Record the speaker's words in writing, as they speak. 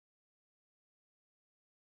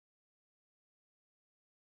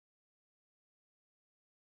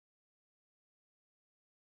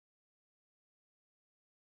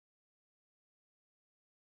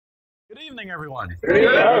Good evening, everyone.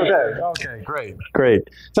 Okay, great.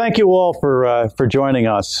 Thank you all for joining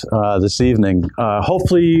us this evening.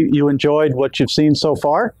 Hopefully you enjoyed what you've seen so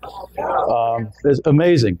far. It's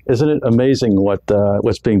amazing, isn't it? Amazing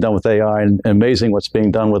what's being done with AI, and amazing what's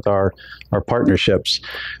being done with our partnerships.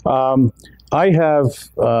 I have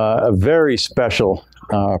a very special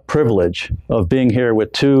privilege of being here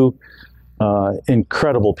with two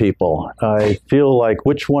incredible people. I feel like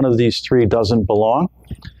which one of these three doesn't belong?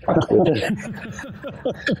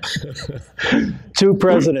 Two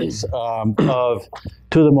presidents of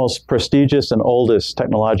two of the most prestigious and oldest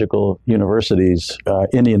technological universities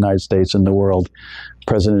in the United States and the world.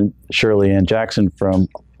 President Shirley and Jackson from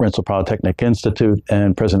Rensselaer Polytechnic Institute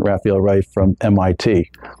and President Rafael Reif from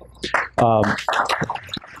MIT.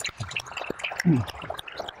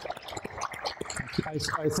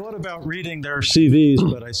 I thought about reading their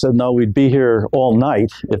CVs, but I said, no, we'd be here all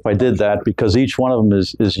night if I did that, because each one of them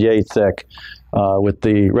is yay thick with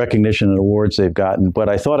the recognition and awards they've gotten. But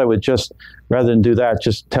I thought I would just, rather than do that,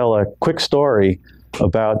 just tell a quick story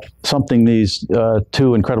about something these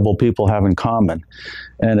two incredible people have in common.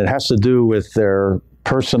 And it has to do with their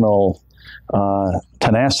personal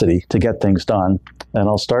tenacity to get things done. And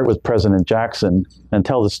I'll start with President Jackson and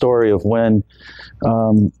tell the story of when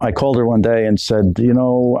I called her one day and said, you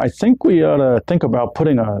know, I think we ought to think about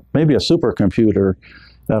putting maybe a supercomputer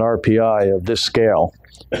at RPI of this scale.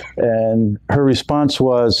 And her response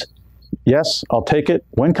was, yes, I'll take it.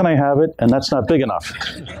 When can I have it? And that's not big enough.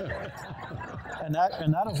 And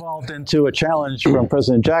that evolved into a challenge from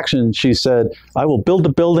President Jackson. She said, I will build the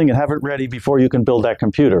building and have it ready before you can build that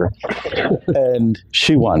computer. And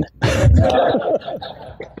she won.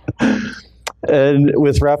 And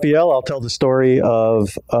with Rafael, I'll tell the story of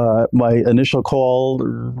my initial call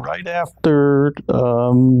right after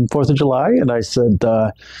 4th of July. And I said,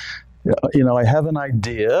 you know, I have an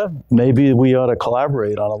idea. Maybe we ought to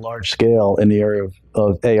collaborate on a large scale in the area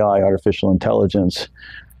of AI, artificial intelligence.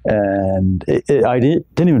 And I didn't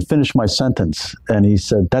even finish my sentence. And he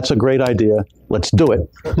said, that's a great idea. Let's do it.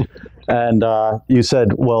 And you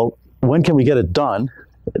said, well, when can we get it done?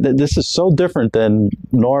 This is so different than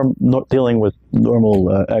dealing with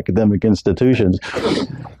normal academic institutions.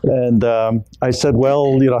 And I said,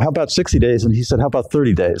 well, you know, how about 60 days? And he said, how about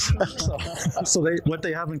 30 days? So what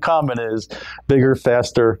they have in common is bigger,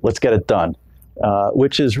 faster, let's get it done,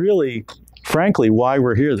 which is really, frankly, why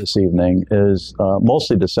we're here this evening is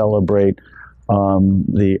mostly to celebrate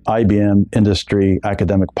the IBM industry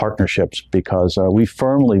academic partnerships, because we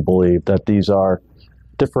firmly believe that these are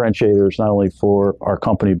differentiators not only for our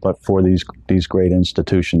company but for these great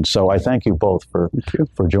institutions. So I thank you both for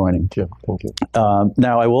joining. Thank you.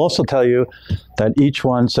 Now I will also tell you that each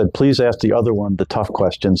one said, please ask the other one the tough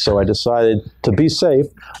questions. So I decided to be safe,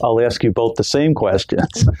 I'll ask you both the same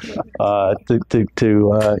questions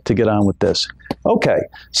to get on with this. Okay,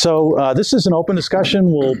 so this is an open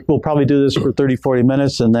discussion. We'll probably do this for 30, 40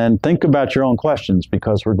 minutes, and then think about your own questions,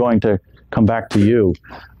 because we're going to come back to you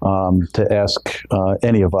to ask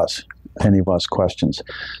any of us questions.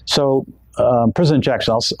 So President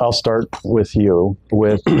Jackson, I'll start with you,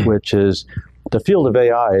 which is the field of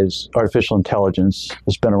AI is artificial intelligence.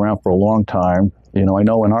 Has been around for a long time. You know, I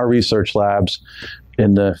know in our research labs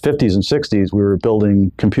in the 50s and 60s, we were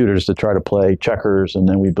building computers to try to play checkers, and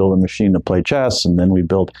then we built a machine to play chess, and then we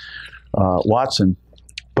built Watson.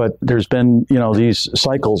 But there's been, you know, these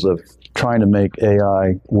cycles of trying to make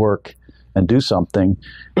AI work and do something.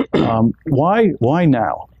 Why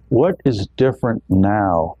now? What is different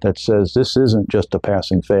now that says this isn't just a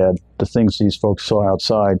passing fad? The things these folks saw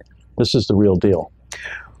outside, this is the real deal.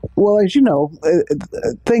 Well, as you know,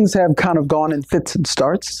 things have kind of gone in fits and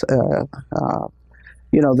starts.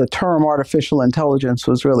 You know, the term artificial intelligence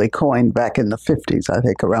was really coined back in the 50s, I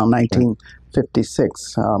think around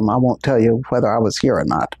 1956. I won't tell you whether I was here or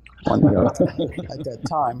not at that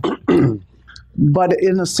time. But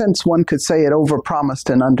in a sense, one could say it overpromised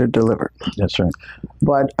and underdelivered. That's right.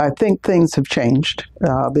 But I think things have changed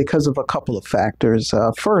because of a couple of factors.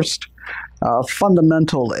 First,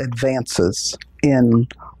 fundamental advances in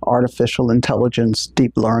artificial intelligence,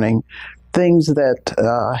 deep learning, things that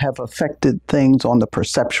have affected things on the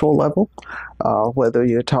perceptual level, whether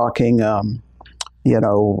you're talking, you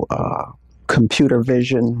know, computer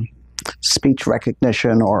vision, speech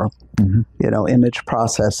recognition, or you know, image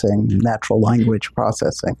processing, natural language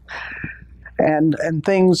processing, and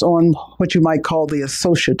things on what you might call the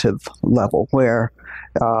associative level, where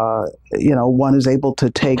you know, one is able to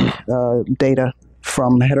take data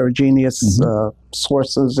from heterogeneous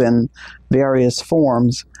sources in various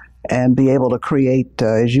forms and be able to create,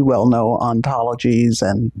 as you well know, ontologies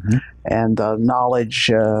and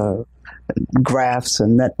knowledge graphs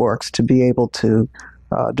and networks to be able to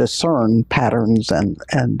discern patterns and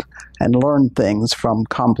learn things from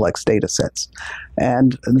complex data sets.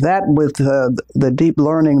 And that with the deep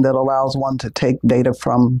learning that allows one to take data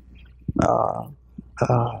from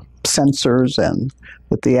sensors, and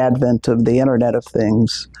with the advent of the Internet of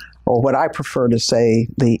Things, or what I prefer to say,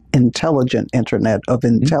 the intelligent Internet of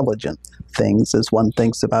intelligent things, as one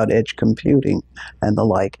thinks about edge computing and the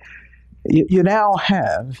like, you now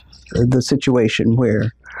have the situation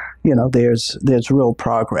where there's real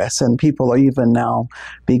progress, and people are even now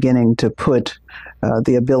beginning to put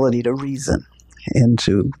the ability to reason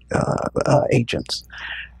into agents.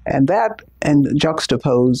 And that, and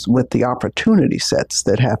juxtaposed with the opportunity sets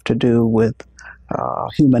that have to do with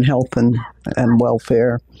human health and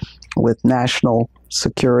welfare, with national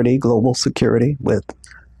security, global security, with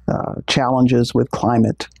challenges with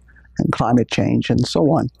climate and climate change and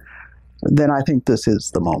so on, then I think this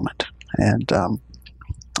is the moment. And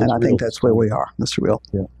I think that's where we are, Mr. Real.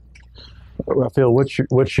 Yeah. Rafael,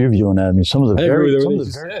 what's your view on that? I mean, some of the very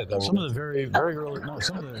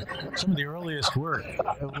earliest work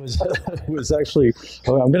was actually.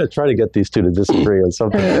 Well, I'm going to try to get these two to disagree on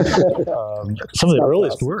something. Some of the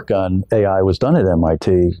earliest work on AI was done at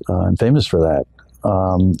MIT, and famous for that.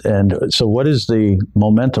 And so, what is the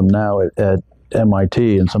momentum now at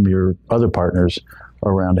MIT and some of your other partners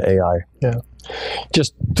around AI? Yeah.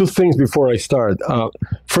 Just two things before I start.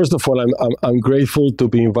 First of all, I'm grateful to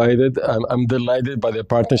be invited. I'm delighted by the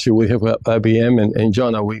partnership we have with IBM, and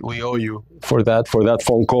Jonah, we owe you for that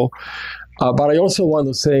phone call. But I also want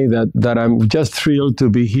to say that I'm just thrilled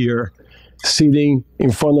to be here, sitting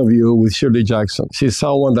in front of you with Shirley Jackson. She's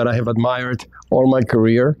someone that I have admired all my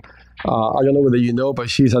career. I don't know whether you know,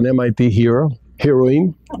 but she's an MIT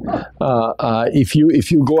heroine. If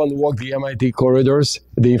you go and walk the MIT corridors,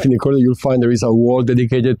 the Infinite Corridor, you'll find there is a wall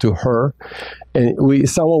dedicated to her. And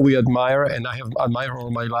someone we admire, and I have admired her all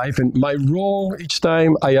my life. And my role each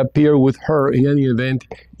time I appear with her in any event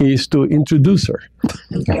is to introduce her.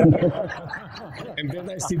 And then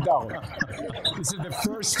I sit down. This is the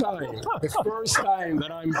first time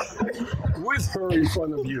that I'm with her in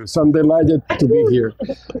front of you. So I'm delighted to be here.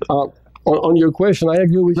 On your question, I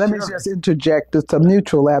agree with you. Let me just interject. It's a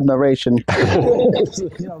mutual admiration.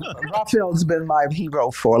 Rafael's been my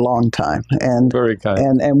hero for a long time, and very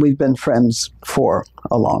kind. And we've been friends for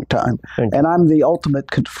a long time. And I'm the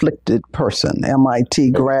ultimate conflicted person.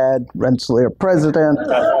 MIT grad, Rensselaer president.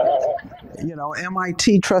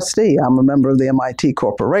 MIT trustee. I'm a member of the MIT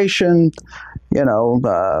Corporation. We have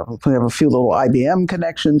a few little IBM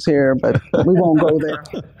connections here, but we won't go there.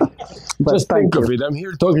 But just think of it. I'm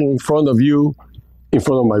here talking in front of you, in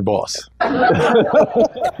front of my boss. I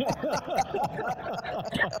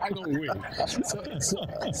don't win.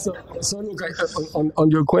 So look, on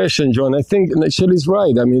your question, John, I think Shirley's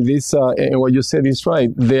right. I mean, this and what you said is right.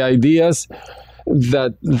 The ideas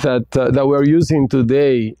that we're using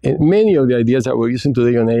today, many of the ideas that we're using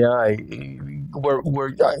today on AI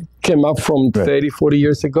came up from 30, 40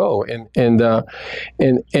 years ago, and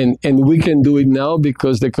we can do it now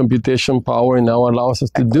because the computation power now allows us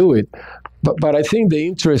to do it. But I think the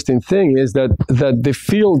interesting thing is that the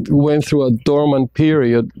field went through a dormant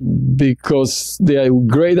period because the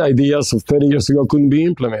great ideas of 30 years ago couldn't be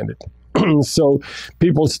implemented. So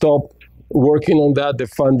people stopped working on that, the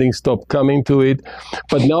funding stopped coming to it,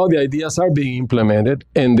 but now the ideas are being implemented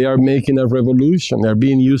and they are making a revolution. They're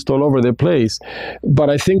being used all over the place. But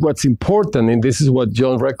I think what's important, and this is what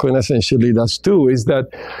John recognizes and Shirley does too, is that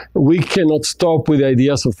we cannot stop with the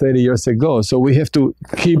ideas of 30 years ago. So we have to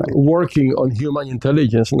keep working on human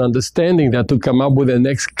intelligence and understanding that to come up with the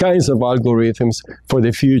next kinds of algorithms for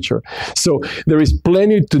the future. So there is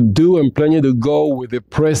plenty to do and plenty to go with the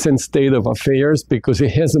present state of affairs because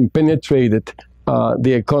it hasn't penetrated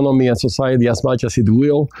the economy and society as much as it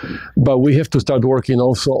will, but we have to start working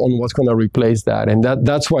also on what's going to replace that. And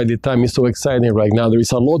that's why the time is so exciting right now. There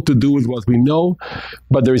is a lot to do with what we know,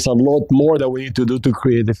 but there is a lot more that we need to do to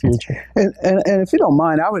create the future. And if you don't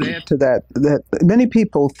mind, I would add to that many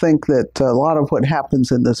people think that a lot of what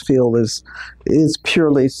happens in this field is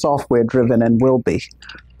purely software driven and will be.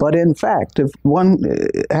 But in fact, if one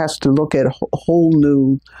has to look at whole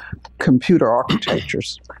new computer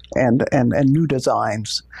architectures and new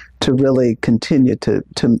designs to really continue to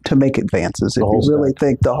make advances, if you really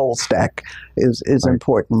think the whole stack is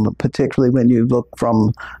important, particularly when you look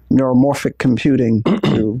from neuromorphic computing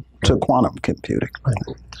to quantum computing.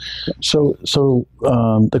 So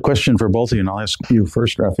the question for both of you, and I'll ask you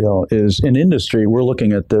first, Rafael, is in industry, we're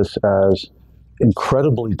looking at this as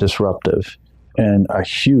incredibly disruptive. and a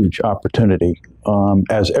huge opportunity.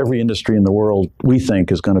 As every industry in the world, we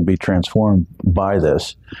think, is going to be transformed by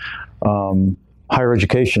this. Higher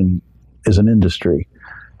education is an industry.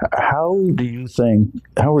 How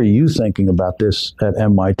are you thinking about this at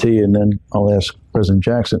MIT? And then I'll ask President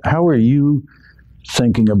Jackson, how are you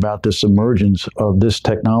thinking about this emergence of this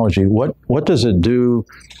technology? What does it do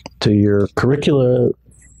to your curricula,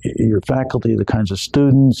 your faculty, the kinds of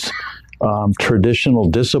students, traditional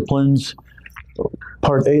disciplines?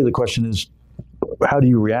 Part A of the question is, how do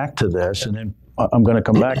you react to this? And then I'm going to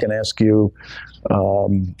come back and ask you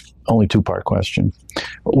only two-part question.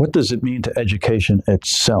 What does it mean to education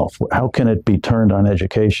itself? How can it be turned on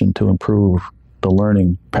education to improve the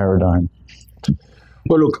learning paradigm?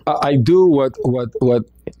 Well, look, I do what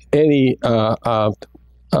any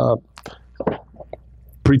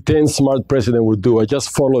pretend smart president would do. I just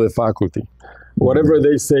follow the faculty. Whatever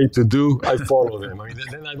they say to do, I follow them. I mean,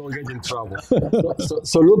 then I don't get in trouble.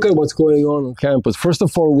 So look at what's going on campus. First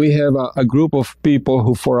of all, we have a group of people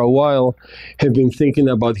who for a while have been thinking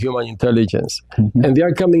about human intelligence. Mm-hmm. And they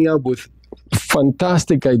are coming up with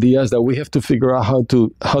fantastic ideas that we have to figure out how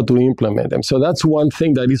to implement them. So that's one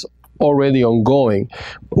thing that is already ongoing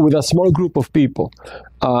with a small group of people,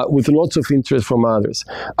 with lots of interest from others.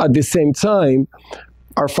 At the same time,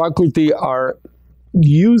 our faculty are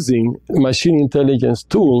using machine intelligence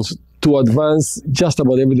tools to advance just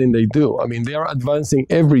about everything they do. I mean, they are advancing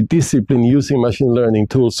every discipline using machine learning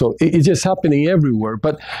tools. So it's just happening everywhere,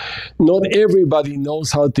 but not everybody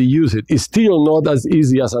knows how to use it. It's still not as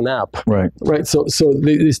easy as an app. Right. So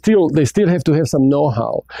they still have to have some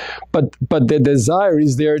know-how, but the desire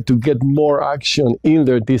is there to get more action in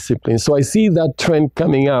their discipline. So I see that trend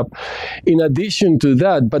coming up. In addition to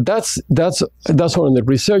that, but that's on the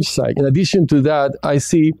research side. In addition to that, I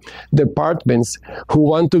see departments who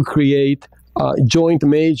want to create joint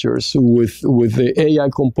majors with the AI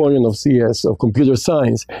component of CS, of computer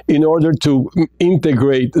science, in order to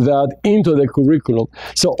integrate that into the curriculum.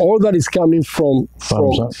 So all that is coming from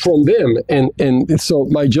them. And so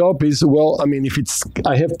my job is, well, I mean,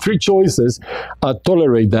 I have three choices,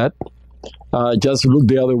 tolerate that. Just look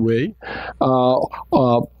the other way,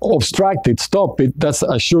 obstruct it, stop it. That's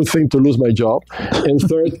a sure thing to lose my job. And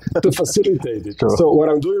third, to facilitate it. Sure. So what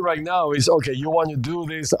I'm doing right now is, okay, you want to do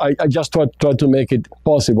this? I just try to make it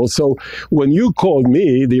possible. So when you called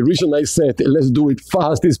me, the reason I said, let's do it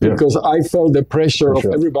fast is because I felt the pressure of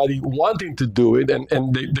everybody wanting to do it. And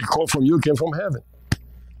the call from you came from heaven.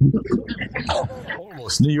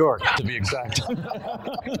 Almost New York, to be exact.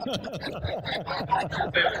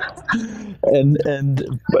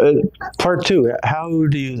 and part two, how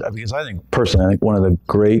do you? Because I think personally, one of the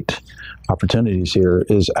great opportunities here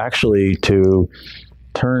is actually to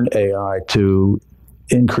turn AI to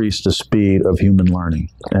increase the speed of human learning.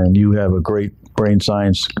 And you have a great brain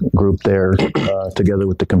science group there together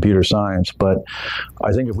with the computer science. But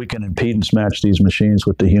I think if we can impedance match these machines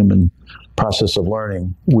with the human process of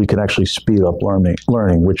learning, we can actually speed up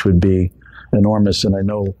learning, which would be enormous. And I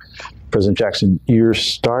know, President Jackson, you're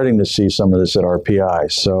starting to see some of this at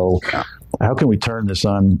RPI. So how can we turn this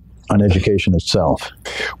on education itself?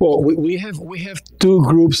 Well, we have two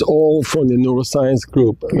groups, all from the neuroscience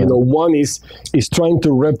group. You know, one is trying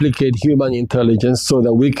to replicate human intelligence so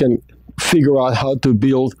that we can figure out how to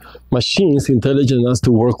build machines intelligent enough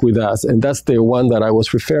to work with us. And that's the one that I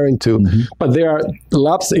was referring to. Mm-hmm. But there are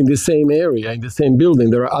labs in the same area, in the same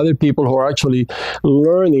building. There are other people who are actually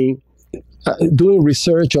learning, doing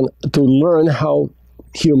research to learn how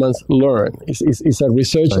humans learn. It's a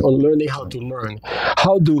research on learning how to learn.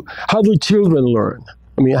 How do children learn?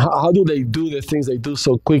 I mean, how do they do the things they do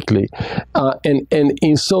so quickly? And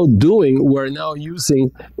in so doing, we're now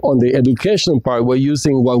using, on the education part, we're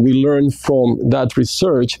using what we learned from that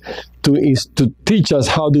research to teach us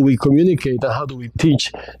how do we communicate and how do we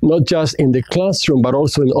teach, not just in the classroom, but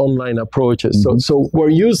also in online approaches. Mm-hmm. So we're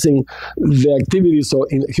using the activities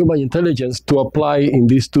in human intelligence to apply in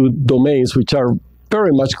these two domains, which are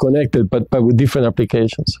very much connected, but with different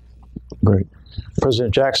applications. Great.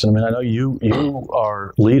 President Jackson, I mean, I know you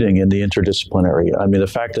are leading in the interdisciplinary. I mean, the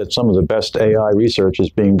fact that some of the best AI research is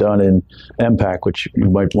being done in MPAC, which you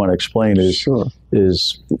might want to explain, is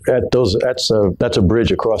that's a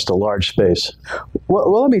bridge across a large space.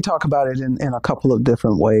 Well, let me talk about it in a couple of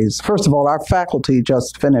different ways. First of all, our faculty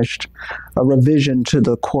just finished a revision to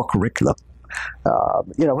the core curriculum.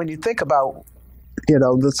 When you think about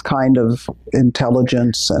this kind of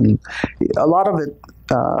intelligence, and a lot of it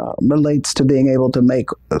relates to being able to make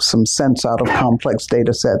some sense out of complex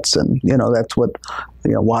data sets, and that's what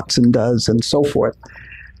Watson does and so forth.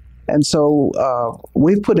 And so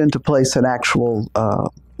we've put into place an actual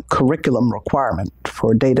curriculum requirement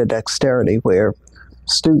for data dexterity, where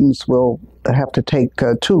students will have to take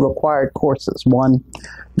 2 required courses. One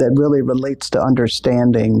that really relates to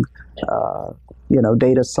understanding,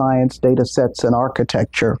 data science, data sets and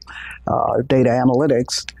architecture, data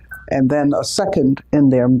analytics, and then a second in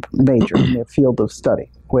their major, in their field of study,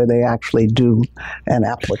 where they actually do an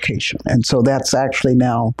application. And so that's actually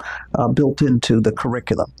now built into the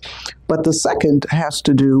curriculum. But the second has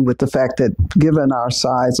to do with the fact that given our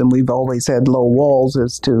size, and we've always had low walls,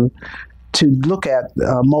 is to look at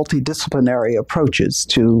multidisciplinary approaches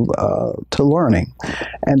to learning.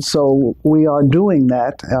 And so we are doing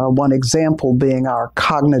that, one example being our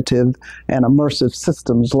Cognitive and Immersive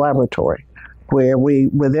Systems Laboratory, where we,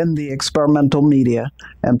 within the Experimental Media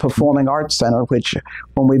and Performing Arts Center, which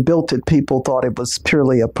when we built it, people thought it was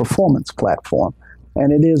purely a performance platform.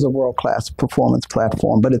 And it is a world-class performance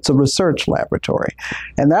platform, but it's a research laboratory.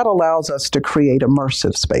 And that allows us to create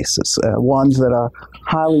immersive spaces, ones that are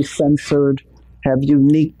highly censored, have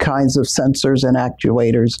unique kinds of sensors and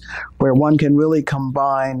actuators, where one can really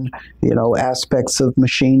combine, aspects of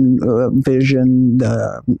machine vision,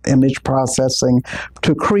 image processing,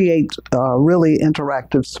 to create really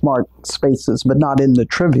interactive, smart spaces, but not in the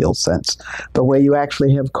trivial sense, but where you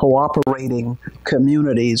actually have cooperating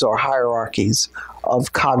communities or hierarchies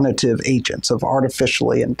of cognitive agents, of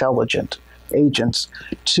artificially intelligent agents,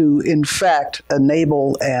 to in fact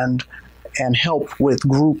enable and help with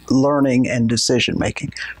group learning and decision making.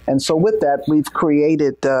 And so with that, we've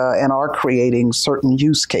created and are creating certain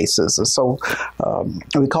use cases. So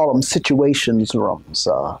we call them situations rooms,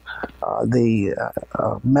 the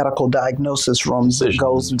medical diagnosis rooms that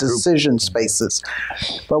goes decision spaces.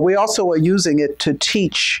 But we also are using it to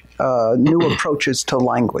teach new approaches to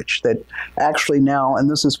language that actually now, and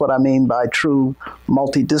this is what I mean by true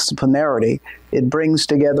multidisciplinarity, it brings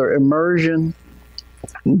together immersion,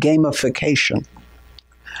 gamification,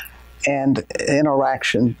 and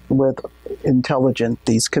interaction with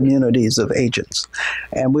these communities of agents.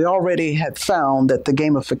 And we already had found that the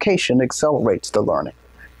gamification accelerates the learning,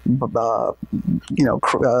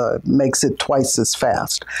 makes it twice as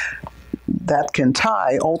fast. That can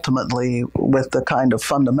tie ultimately with the kind of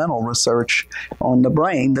fundamental research on the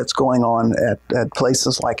brain that's going on at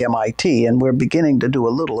places like MIT, and we're beginning to do a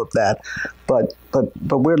little of that, but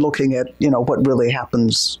we're looking at what really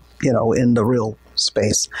happens in the real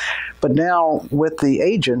space. But now with the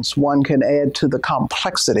agents, one can add to the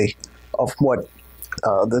complexity of what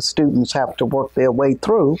the students have to work their way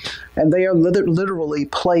through, and they are literally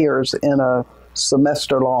players in a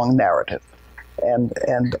semester-long narrative.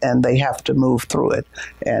 And they have to move through it,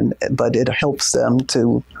 but it helps them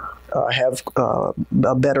to have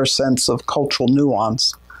a better sense of cultural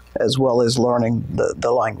nuance as well as learning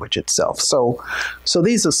the language itself. So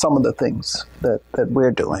these are some of the things that we're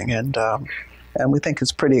doing, and we think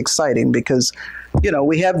it's pretty exciting because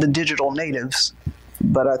we have the digital natives,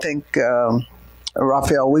 but I think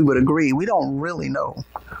Rafael, we would agree we don't really know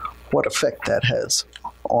what effect that has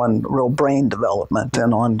on real brain development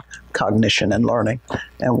and on cognition and learning.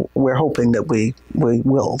 And we're hoping that we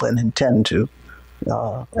will and intend to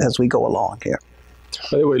as we go along here.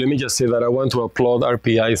 By the way, let me just say that I want to applaud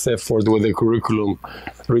RPI's effort with the curriculum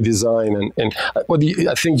redesign. And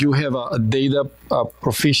I think you have a data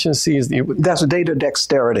proficiency. That's data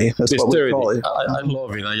dexterity. That's what we call it. I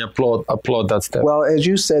love it. I applaud that step. Well, as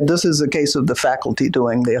you said, this is a case of the faculty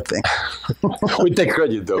doing their thing. We take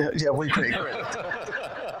credit, though. Yeah, we take credit.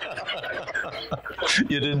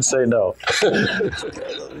 You didn't say no.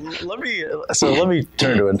 Let me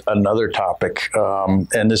turn to another topic,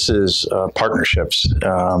 and this is partnerships,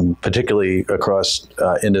 particularly across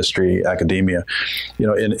industry, academia.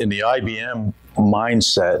 In the IBM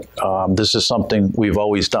mindset, this is something we've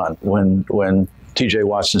always done. When T.J.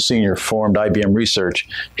 Watson Sr. formed IBM Research,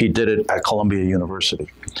 he did it at Columbia University.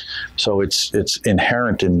 So it's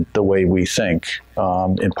inherent in the way we think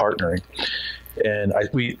in partnering. And I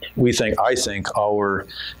think our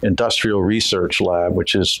industrial research lab,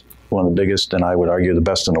 which is one of the biggest and I would argue the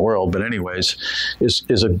best in the world, but anyways,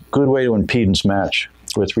 is a good way to impedance match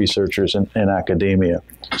with researchers in academia.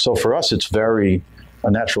 So for us, it's a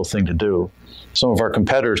natural thing to do. Some of our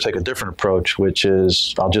competitors take a different approach, which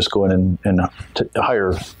is I'll just go in and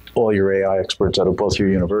hire all your AI experts out of both your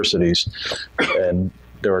universities. And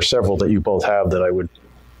there are several that you both have that I would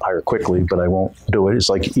hire quickly, but I won't do it. It's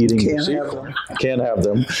like eating. Can't have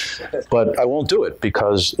them, but I won't do it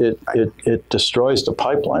because it destroys the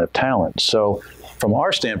pipeline of talent. So from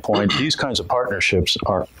our standpoint, these kinds of partnerships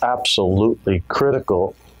are absolutely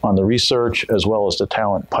critical on the research as well as the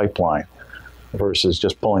talent pipeline versus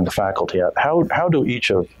just pulling the faculty out. How do each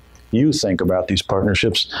of you think about these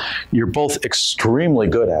partnerships. You're both extremely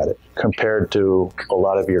good at it compared to a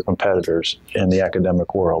lot of your competitors in the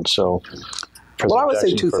academic world. So, well, I would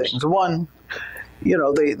say two things. One, you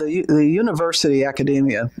know, the university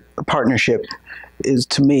academia partnership is,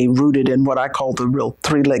 to me, rooted in what I call the real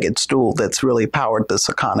three-legged stool that's really powered this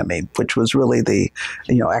economy, which was really the,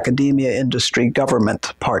 you know, academia, industry,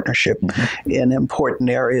 government partnership in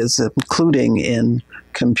important areas, including in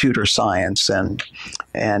computer science and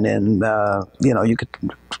in, you know, you could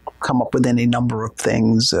come up with any number of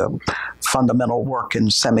things, fundamental work in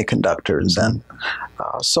semiconductors and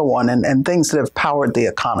so on, and things that have powered the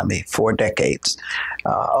economy for decades.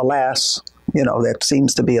 Alas, you know, that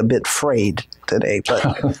seems to be a bit frayed today,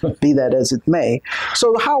 but be that as it may.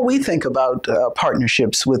 So how we think about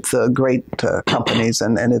partnerships with great companies,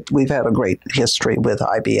 and we've had a great history with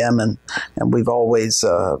IBM, and we've always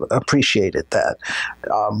appreciated that,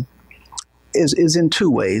 is in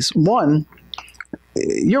two ways. One,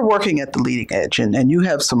 you're working at the leading edge, and you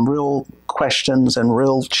have some real questions and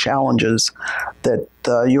real challenges that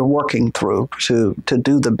you're working through to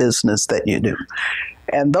do the business that you do.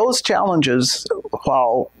 And those challenges,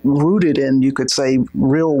 while rooted in, you could say,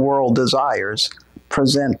 real-world desires,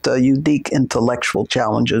 present unique intellectual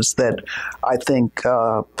challenges that I think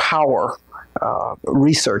power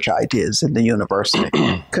research ideas in the university.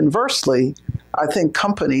 Conversely, I think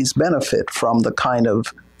companies benefit from the kind of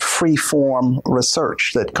free-form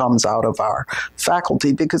research that comes out of our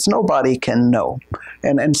faculty because nobody can know.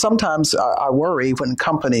 And sometimes I worry when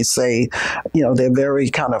companies say, you know, they're very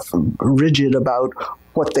kind of rigid about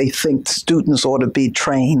what they think students ought to be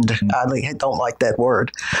trained. I don't like that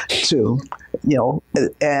word, too, you know,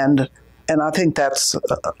 and I think that's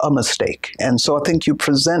a mistake. And so I think you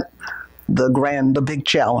present the big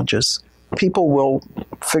challenges. People will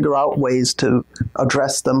figure out ways to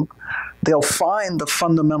address them. They'll find the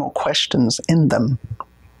fundamental questions in them,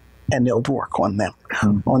 and they'll work on them.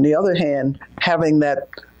 On the other hand, having that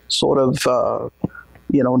sort of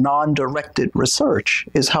you know, non-directed research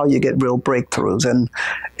is how you get real breakthroughs. And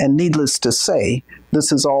needless to say,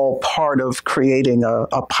 this is all part of creating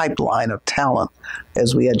a pipeline of talent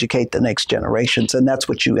as we educate the next generations. And that's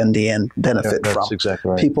what you, in the end, benefit from. That's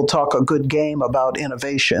exactly right. People talk a good game about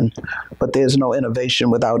innovation, but there's no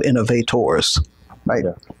innovation without innovators. Right.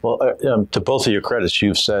 Yeah. Well, to both of your credits,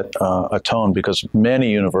 you've set a tone because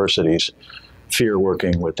many universities fear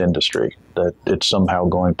working with industry, that it's somehow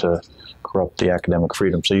going to corrupt the academic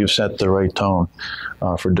freedom. So you've set the right tone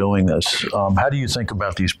for doing this. How do you think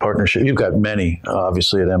about these partnerships? You've got many,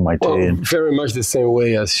 obviously, at MIT. Well, very much the same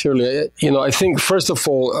way as Shirley. You know, I think, first of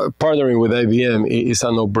all, partnering with IBM is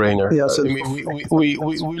a no-brainer. Yes, I mean, we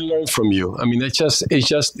learn from you. I mean, it's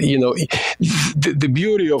just you know, the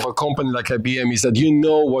beauty of a company like IBM is that you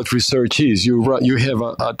know what research is. You have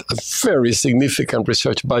a very significant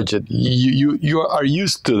research budget. You are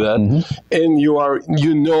used to that, and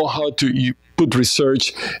you know how to put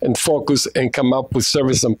research and focus and come up with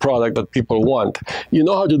service and product that people want. You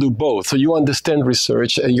know how to do both. So you understand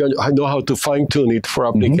research and you know how to fine-tune it for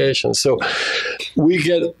applications. So we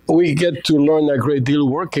get to learn a great deal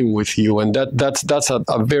working with you, and that's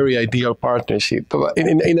a very ideal partnership. But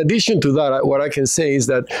in addition to that, what I can say is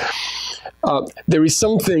that there is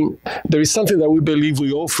something that we believe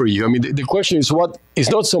we offer you. I mean, the question is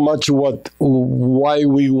not so much why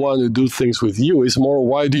we want to do things with you. It's more,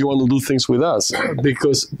 why do you want to do things with us?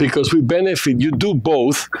 Because we benefit. You do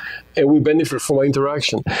both, and we benefit from our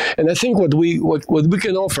interaction. And I think what we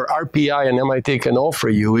can offer, RPI and MIT can offer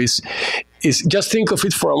you is just think of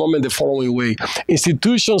it for a moment the following way.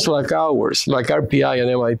 Institutions like ours, like RPI and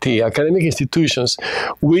MIT, academic institutions,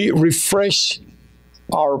 we refresh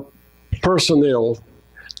our personnel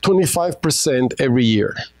 25% every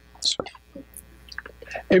year.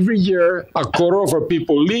 Every year, a quarter of our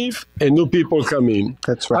people leave and new people come in.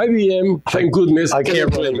 That's right. IBM, thank goodness, I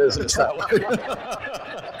can't run a business that way.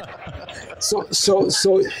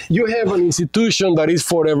 So you have an institution that is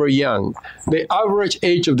forever young. The average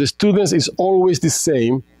age of the students is always the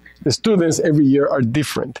same. The students every year are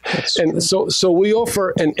different. And so we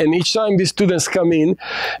offer, and each time these students come in,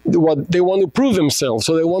 what they want to prove themselves.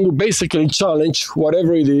 So they want to basically challenge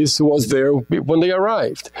whatever it is was there when they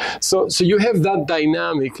arrived. So you have that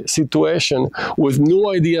dynamic situation with new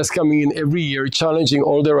ideas coming in every year, challenging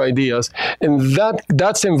older ideas. And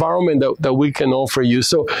that's environment that we can offer you.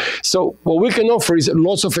 So what we can offer is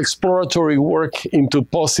lots of exploratory work into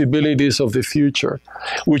possibilities of the future,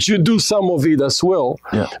 which you do some of it as well.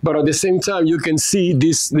 Yeah. But but at the same time, you can see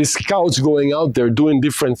these scouts going out there doing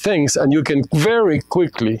different things, and you can very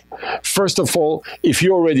quickly, first of all, if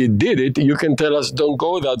you already did it, you can tell us, don't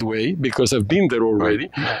go that way, because I've been there already,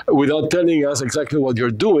 without telling us exactly what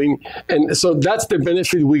you're doing. And so that's the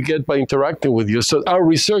benefit we get by interacting with you. So our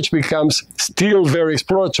research becomes still very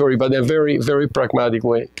exploratory, but in a very, very pragmatic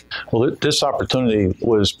way. Well, this opportunity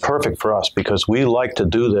was perfect for us because we like to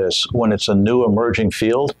do this when it's a new emerging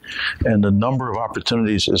field, and the number of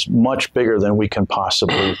opportunities is much bigger than we can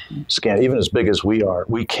possibly scan. Even as big as we are,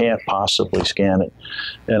 we can't possibly scan it.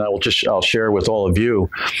 And I'll share with all of you,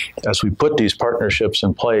 as we put these partnerships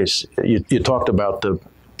in place, you talked about the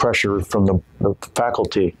pressure from the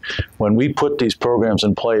faculty. When we put these programs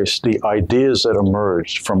in place, the ideas that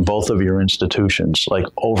emerged from both of your institutions, like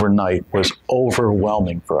overnight, was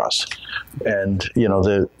overwhelming for us. And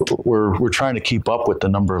we're trying to keep up with the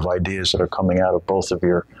number of ideas that are coming out of both of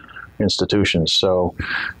your institutions. So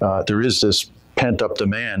there is this pent-up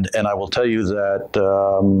demand, and I will tell you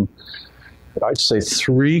that I'd say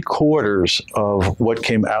 3/4 of what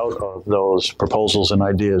came out of those proposals and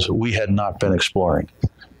ideas we had not been exploring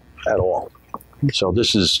at all. So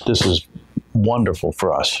this is wonderful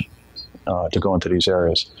for us to go into these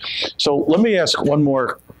areas. So let me ask one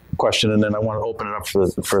more question, and then I want to open it up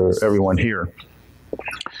for everyone here.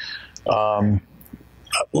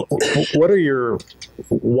 What are your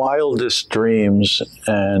wildest dreams,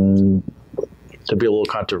 and to be a little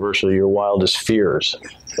controversial, your wildest fears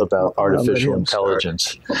about artificial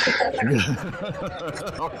intelligence?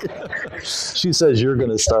 She says you're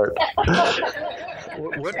going to start.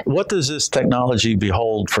 What does this technology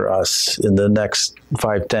behold for us in the next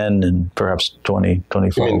 5, 10, and perhaps 20,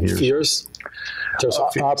 25 years? Fears?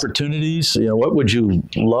 Opportunities, what would you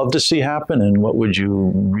love to see happen, and what would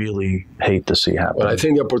you really hate to see happen? Well, I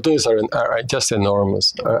think the opportunities are just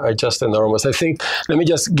enormous. I think, let me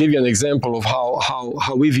just give you an example of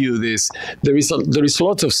how we view this. There is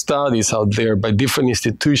lots of studies out there by different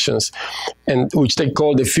institutions, and which they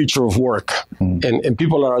call the future of work. And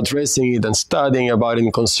people are addressing it and studying about it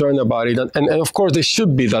and concerned about it. And of course, there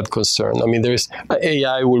should be that concern. I mean, there's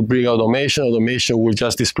AI will bring automation will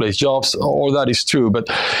just displace jobs. All that is true, but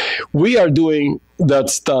we are doing that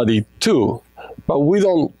study too, but we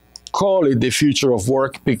don't call it the future of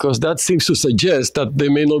work because that seems to suggest that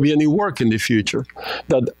there may not be any work in the future,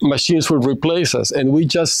 that machines will replace us, and we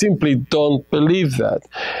just simply don't believe that.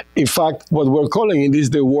 In fact, what we're calling it is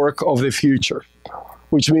the work of the future,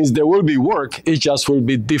 which means there will be work, it just will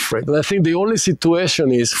be different. And I think the only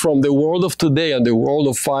situation is from the world of today and the world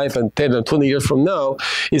of 5 and 10 and 20 years from now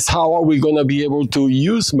is how are we going to be able to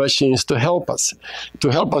use machines to help us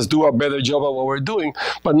do a better job of what we're doing,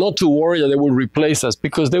 but not to worry that they will replace us,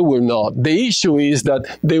 because they will not. The issue is that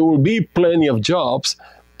there will be plenty of jobs,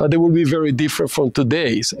 but they will be very different from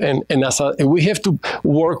today's. And we have to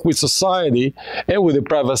work with society and with the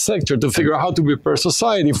private sector to figure out how to prepare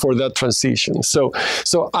society for that transition. So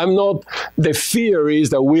the fear is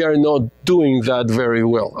that we are not doing that very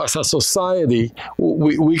well. As a society,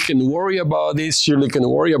 we can worry about this, Shirley can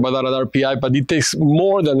worry about that at RPI, but it takes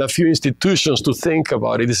more than a few institutions to think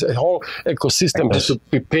about it. It's a whole ecosystem has to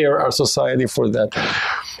prepare our society for that.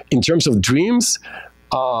 In terms of dreams,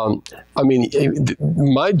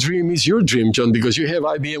 my dream is your dream, John, because you have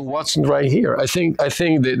IBM Watson right here. I think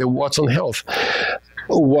the Watson Health,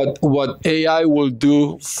 what AI will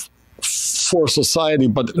do for society,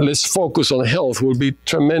 but let's focus on health, will be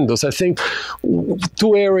tremendous. I think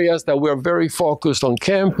 2 areas that we're very focused on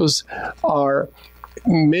campus are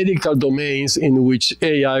medical domains in which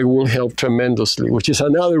AI will help tremendously, which is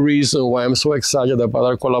another reason why I'm so excited about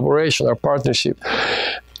our collaboration, our partnership.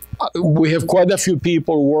 We have quite a few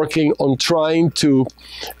people working on trying to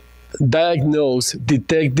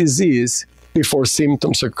detect disease before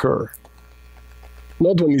symptoms occur.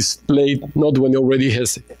 Not when it's late, not when it already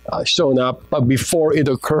has shown up, but before it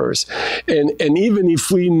occurs. And even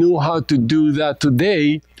if we knew how to do that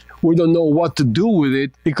today, we don't know what to do with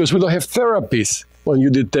it because we don't have therapies when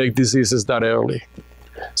you detect diseases that early.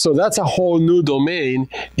 So that's a whole new domain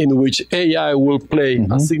in which AI will play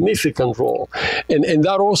a significant role. And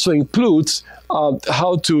that also includes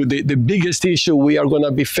the biggest issue we are going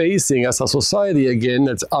to be facing as a society, again,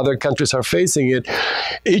 as other countries are facing it.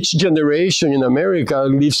 Each generation in America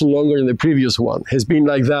lives longer than the previous one. Has been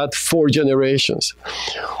like that 4 generations.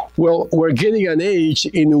 Well, we're getting an age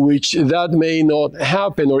in which that may not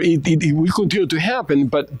happen, or it will continue to happen.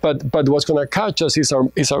 But what's going to catch us is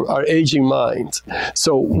our aging minds.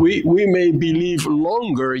 So we may believe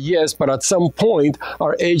longer, yes, but at some point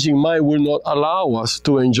our aging mind will not allow us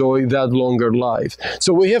to enjoy that longer life.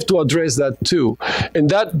 So we have to address that too, and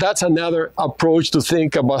that's another approach to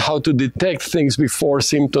think about how to detect things before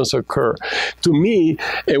symptoms occur. To me,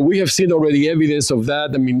 and we have seen already evidence of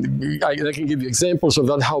that. I mean, I can give you examples of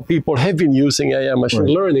that, how people have been using AI machine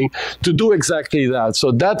learning to do exactly that.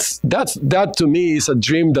 So that to me is a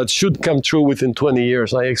dream that should come true within 20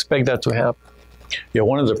 years. I expect that to happen. Yeah,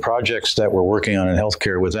 one of the projects that we're working on in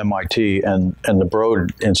healthcare with MIT and the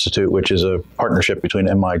Broad Institute, which is a partnership between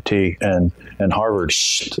MIT and Harvard,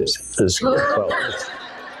 is well,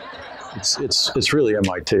 it's really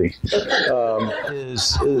MIT,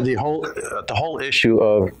 is the whole issue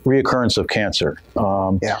of reoccurrence of cancer.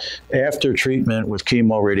 After treatment with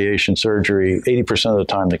chemo, radiation, surgery, 80% of the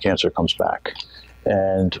time the cancer comes back.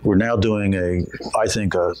 And we're now doing I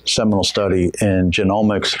think a seminal study in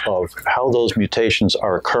genomics of how those mutations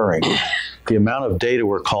are occurring. The amount of data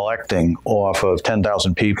we're collecting off of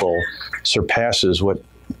 10,000 people surpasses what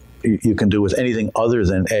you can do with anything other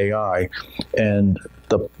than AI. And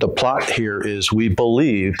the plot here is we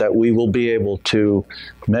believe that we will be able to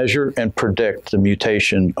measure and predict the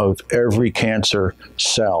mutation of every cancer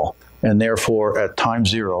cell, and therefore at time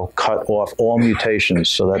zero cut off all mutations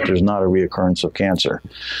so that there's not a reoccurrence of cancer.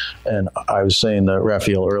 And I was saying to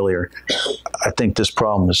Rafael earlier, I think this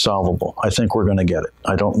problem is solvable. I think we're going to get it.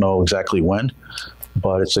 I don't know exactly when,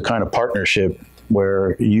 but it's the kind of partnership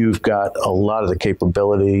where you've got a lot of the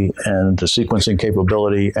capability and the sequencing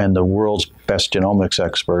capability and the world's best genomics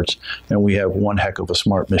experts, and we have one heck of a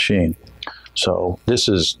smart machine. So this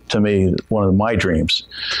is, to me, one of my dreams,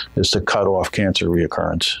 is to cut off cancer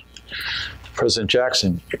reoccurrence. President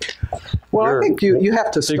Jackson. Well, I think you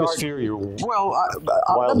have to start. Well,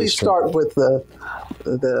 let me start with the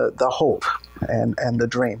hope and the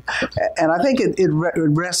dream, and I think it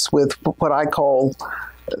rests with what I call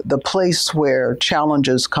the place where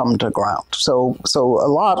challenges come to ground. So a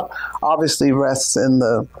lot obviously rests in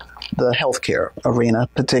the healthcare arena,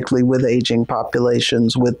 particularly with aging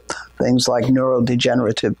populations, with things like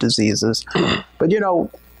neurodegenerative diseases. But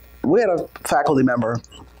we had a faculty member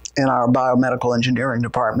in our biomedical engineering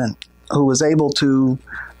department who was able to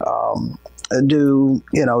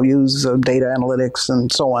use data analytics and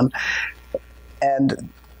so on, and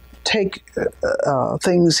take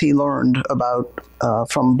things he learned about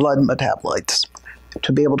from blood metabolites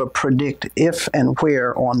to be able to predict if and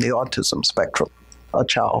where on the autism spectrum a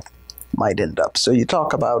child might end up. So you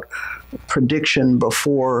talk about prediction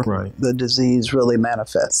before the disease really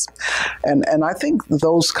manifests. And I think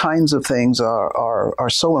those kinds of things are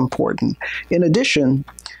so important. In addition,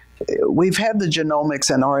 we've had the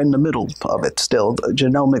genomics and are in the middle of it still, the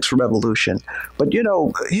genomics revolution. But,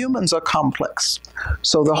 humans are complex.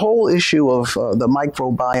 So the whole issue of the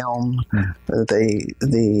microbiome,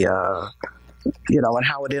 and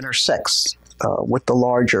how it intersects with the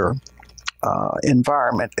larger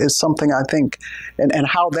environment is something I think, and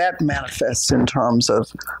how that manifests in terms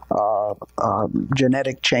of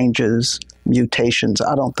genetic changes, mutations,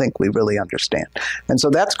 I don't think we really understand. And so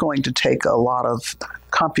that's going to take a lot of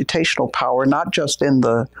computational power, not just in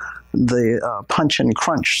the punch and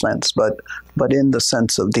crunch sense, but in the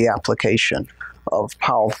sense of the application of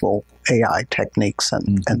powerful AI techniques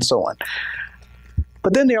and so on.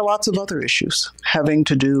 But then there are lots of other issues having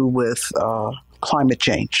to do with climate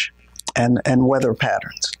change and weather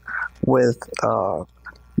patterns, with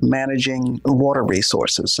managing water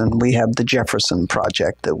resources. And we have the Jefferson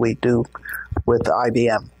project that we do with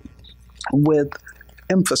IBM, with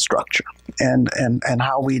infrastructure and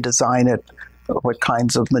how we design it, what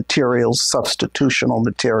kinds of materials, substitutional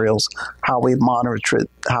materials, how we monitor it,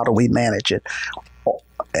 how do we manage it.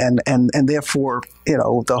 And therefore,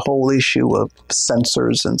 the whole issue of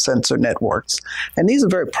sensors and sensor networks. And these are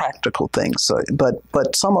very practical things,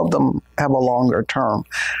 but some of them have a longer term.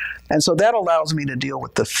 And so that allows me to deal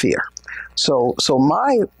with the fear. So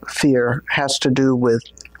my fear has to do with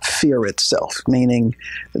fear itself, meaning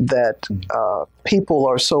that people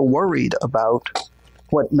are so worried about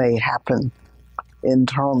what may happen in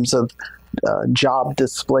terms of job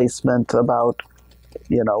displacement, about,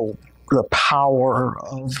 the power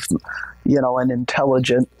of, an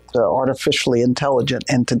intelligent, artificially intelligent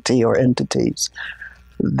entity or entities,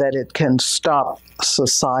 that it can stop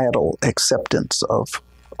societal acceptance of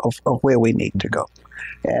where we need to go.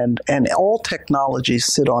 And all technologies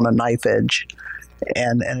sit on a knife edge,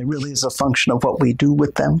 and it really is a function of what we do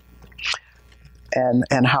with them.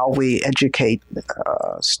 and how we educate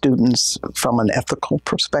students from an ethical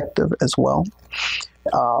perspective as well.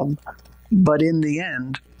 But in the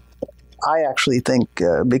end, I actually think,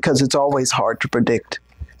 because it's always hard to predict,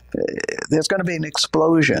 there's going to be an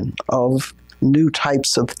explosion of new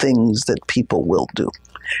types of things that people will do.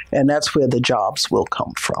 And that's where the jobs will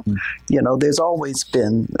come from. There's always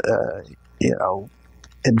been,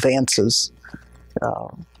 advances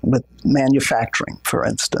with manufacturing, for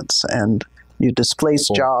instance, and you displace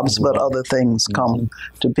jobs, but other things come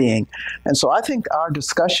to being. And so I think our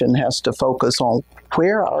discussion has to focus on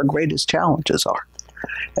where our greatest challenges are.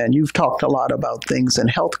 And you've talked a lot about things in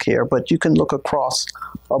healthcare, but you can look across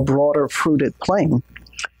a broader fruited plain.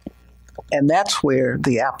 And that's where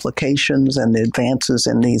the applications and the advances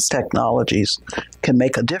in these technologies can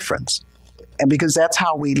make a difference. And because that's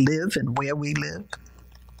how we live and where we live,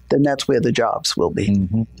 then that's where the jobs will be.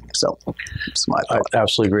 So it's my thought. I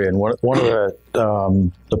absolutely agree. And one of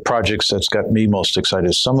the projects that's got me most excited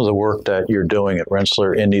is some of the work that you're doing at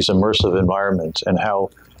Rensselaer in these immersive environments and how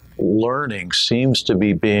learning seems to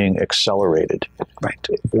be being accelerated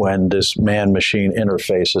when this man-machine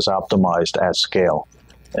interface is optimized at scale.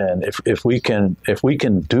 And if we can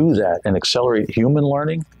do that and accelerate human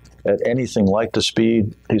learning at anything like the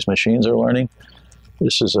speed these machines are learning,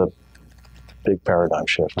 this is a big paradigm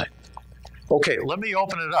shift. Okay, let me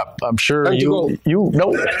open it up. I'm sure you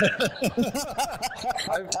know.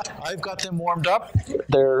 I've got them warmed up.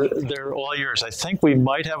 They're all yours. I think we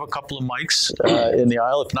might have a couple of mics in the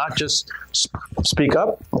aisle. If not, just speak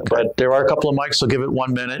up. But there are a couple of mics. So give it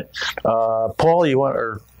 1 minute. Paul, you want,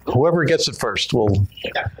 or whoever gets it first will.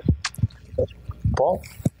 Paul?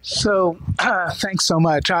 So thanks so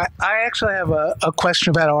much. I actually have a question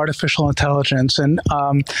about artificial intelligence and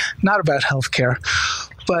not about healthcare.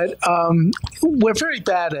 But we're very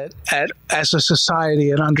bad at as a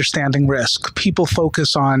society, at understanding risk. People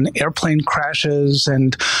focus on airplane crashes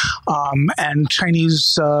and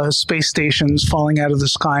Chinese space stations falling out of the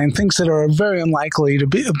sky and things that are very unlikely to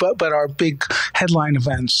be, but are big headline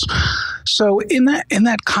events. So in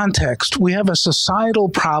that context, we have a societal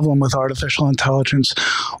problem with artificial intelligence.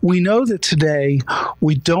 We know that today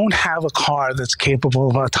we don't have a car that's capable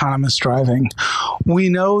of autonomous driving. We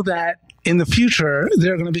know that in the future,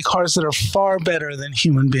 there are going to be cars that are far better than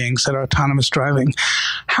human beings at autonomous driving.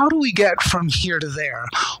 How do we get from here to there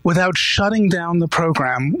without shutting down the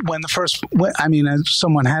program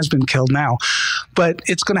someone has been killed now, but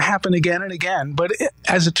it's going to happen again and again. But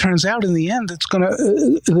as it turns out, in the end,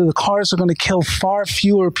 the cars are going to kill far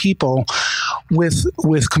fewer people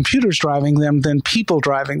with computers driving them than people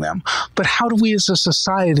driving them. But how do we as a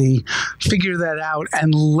society figure that out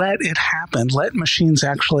and let it happen? Let machines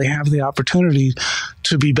actually have the opportunity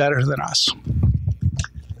to be better than us.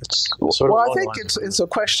 Well, I think it's a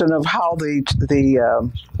question of how the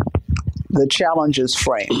challenge is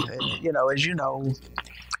framed. And, as you know,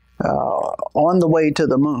 on the way to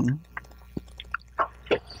the moon,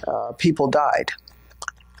 people died,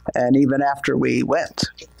 and even after we went,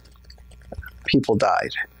 people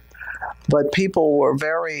died. But people were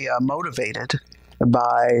very motivated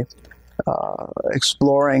by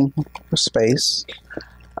exploring space,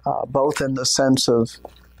 both in the sense of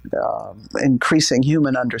increasing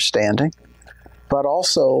human understanding, but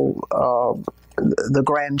also the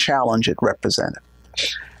grand challenge it represented.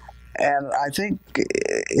 And I think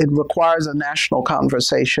it requires a national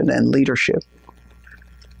conversation and leadership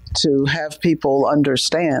to have people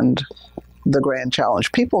understand the grand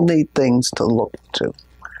challenge. People need things to look to.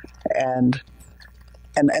 And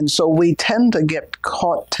so we tend to get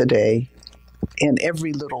caught today in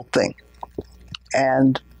every little thing.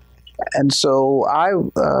 And so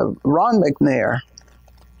Ron McNair,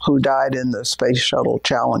 who died in the Space Shuttle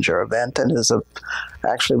Challenger event and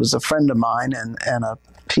actually was a friend of mine and a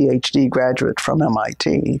Ph.D. graduate from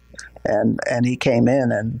MIT, and he came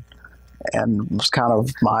in and was kind of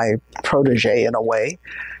my protege in a way,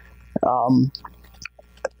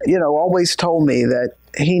 always told me that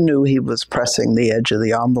he knew he was pressing the edge of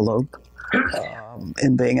the envelope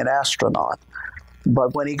in being an astronaut.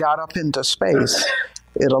 But when he got up into space,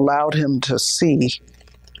 it allowed him to see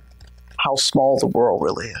how small the world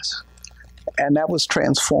really is. And that was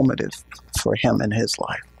transformative for him in his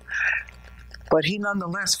life. But he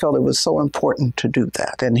nonetheless felt it was so important to do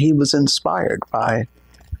that. And he was inspired by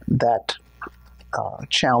that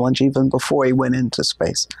challenge even before he went into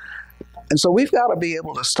space. And so we've got to be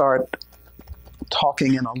able to start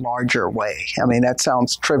talking in a larger way. I mean, that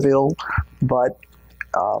sounds trivial, but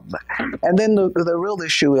and then the real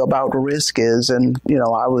issue about risk is, and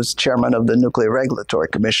I was chairman of the Nuclear Regulatory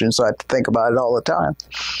Commission, so I have to think about it all the time.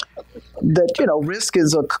 that risk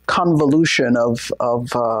is a convolution of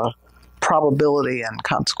probability and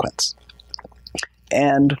consequence,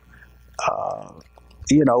 and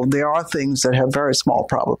there are things that have very small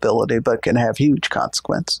probability but can have huge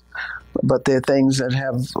consequence. But there are things that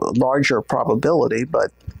have larger probability,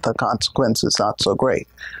 but the consequence is not so great.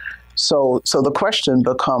 So the question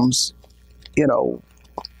becomes,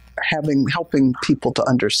 helping people to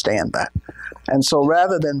understand that. And so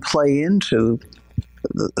rather than play into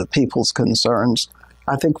the people's concerns,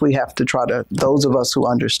 I think we have to try to, those of us who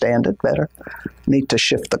understand it better, need to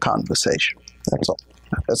shift the conversation. That's all.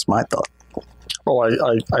 That's my thought. Oh,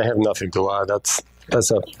 I have nothing to add.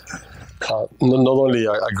 That's a not only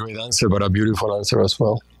a great answer, but a beautiful answer as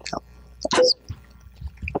well.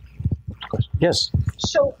 Yes.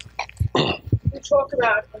 So you talk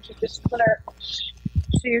about interdisciplinary.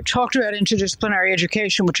 So you talked about interdisciplinary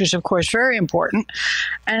education, which is, of course, very important.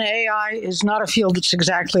 And AI is not a field that's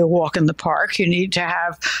exactly a walk in the park. You need to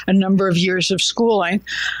have a number of years of schooling.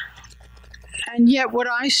 And yet what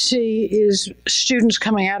I see is students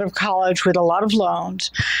coming out of college with a lot of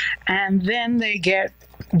loans, and then they get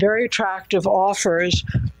very attractive offers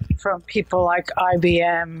from people like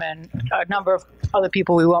IBM and a number of other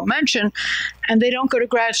people we won't mention, and they don't go to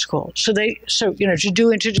grad school. So to do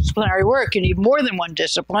interdisciplinary work, you need more than one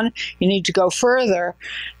discipline. You need to go further.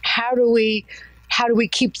 How do we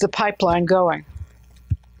keep the pipeline going?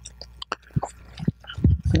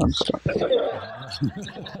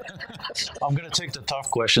 I'm going to take the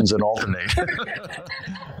tough questions and alternate.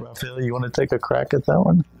 Rafael, you want to take a crack at that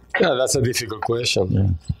one? Yeah, that's a difficult question. Yeah.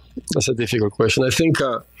 That's a difficult question. I think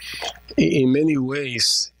in many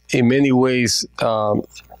ways,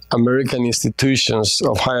 American institutions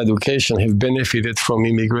of higher education have benefited from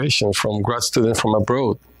immigration, from grad students from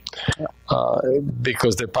abroad,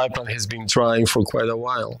 because the pipeline has been trying for quite a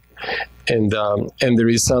while. And there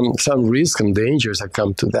is some risk and dangers that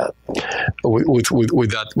come to that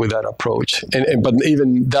with that approach. But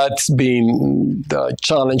even that's being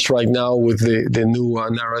challenged right now with the new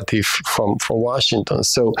narrative from Washington.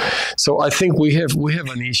 So I think we have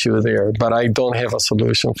an issue there, but I don't have a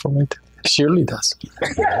solution for it. Shirley does.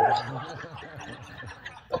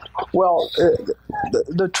 Well,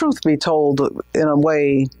 the truth be told, in a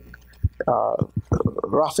way,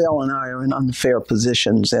 Rafael and I are in unfair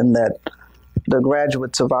positions in that the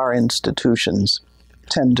graduates of our institutions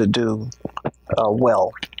tend to do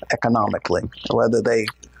well economically, whether they,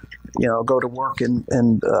 go to work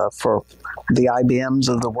for the IBMs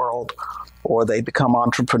of the world or they become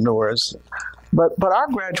entrepreneurs. But our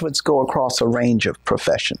graduates go across a range of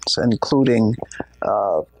professions, including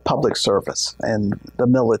public service and the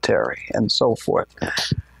military and so forth.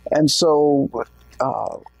 And so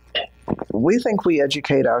we think we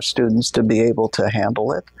educate our students to be able to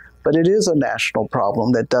handle it, but it is a national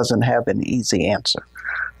problem that doesn't have an easy answer.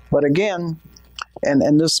 But again,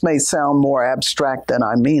 and this may sound more abstract than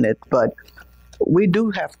I mean it, but we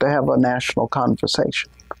do have to have a national conversation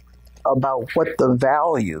about what the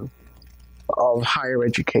value of higher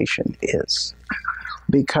education is,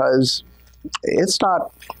 because it's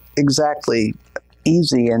not exactly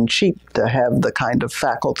easy and cheap to have the kind of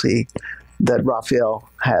faculty that Rafael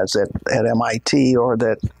has at MIT or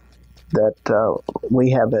that we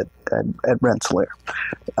have at Rensselaer.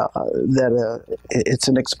 It's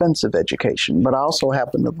an expensive education, but I also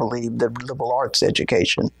happen to believe that liberal arts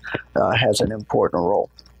education has an important role.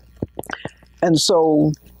 And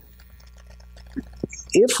so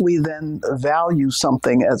if we then value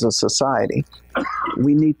something as a society,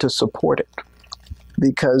 we need to support it.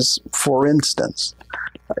 Because, for instance,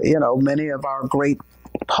 many of our great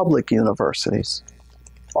public universities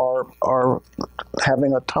are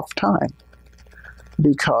having a tough time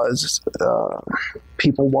because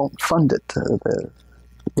people won't fund it, the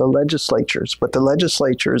legislatures. But the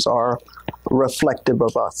legislatures are reflective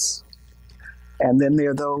of us. And then there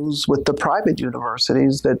are those with the private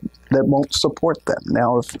universities that won't support them.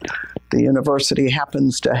 Now, if the university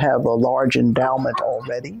happens to have a large endowment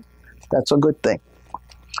already, that's a good thing.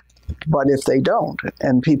 But if they don't,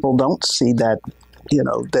 and people don't see that,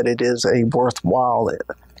 that it is a worthwhile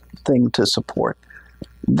thing to support,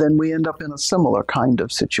 then we end up in a similar kind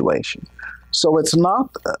of situation. So it's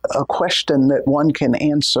not a question that one can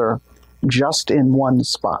answer just in one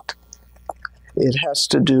spot. It has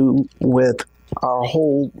to do with our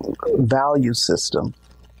whole value system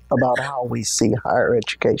about how we see higher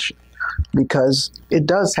education, because it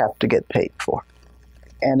does have to get paid for.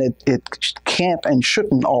 And it can't and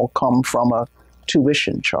shouldn't all come from a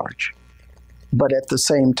tuition charge. But at the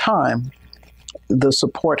same time, the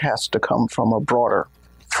support has to come from a broader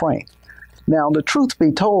frame. Now, the truth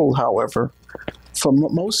be told, however, for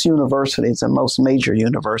most universities and most major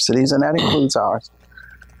universities, and that includes ours,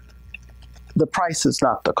 the price is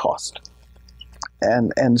not the cost.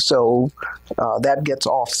 And so that gets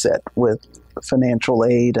offset with financial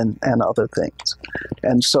aid and other things.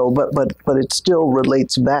 And so, but it still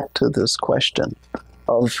relates back to this question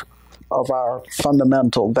of our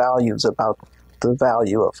fundamental values about the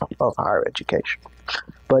value of higher education.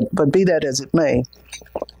 But be that as it may,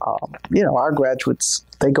 our graduates,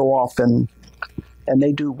 they go off and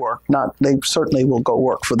they do work. They certainly will go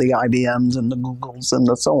work for the IBMs and the Googles and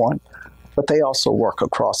the so on, but they also work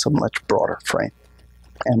across a much broader frame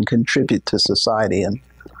and contribute to society in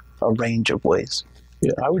a range of ways.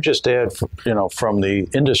 Yeah, I would just add, from the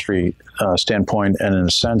industry standpoint, and in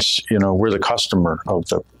a sense, we're the customer of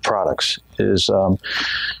the products, is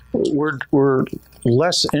we're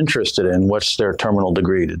less interested in what's their terminal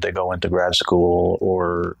degree. Did they go into grad school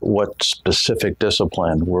or what specific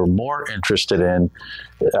discipline? We're more interested in,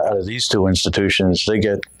 out of these two institutions, they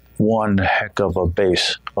get one heck of a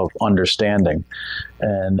base of understanding.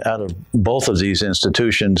 And out of both of these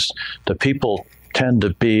institutions, the people tend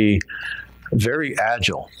to be very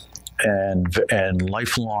agile and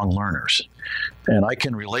lifelong learners. And I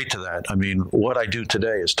can relate to that. I mean, what I do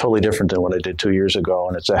today is totally different than what I did 2 years ago,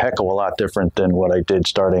 and it's a heck of a lot different than what I did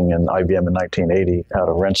starting in IBM in 1980 out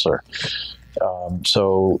of Rensselaer.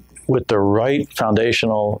 So with the right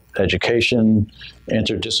foundational education,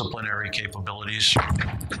 interdisciplinary capabilities,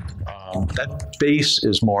 that base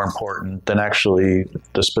is more important than actually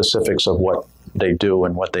the specifics of what they do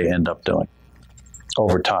and what they end up doing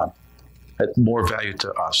over time. At more value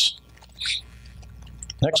to us.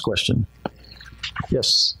 Next question.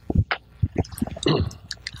 Yes.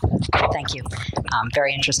 Thank you.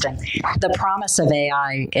 Very interesting. The promise of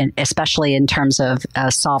AI, especially in terms of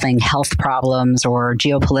solving health problems or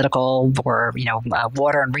geopolitical or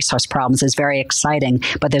water and resource problems, is very exciting.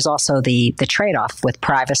 But there's also the trade-off with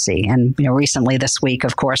privacy. And recently this week,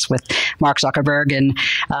 of course, with Mark Zuckerberg and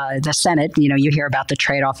the Senate, you hear about the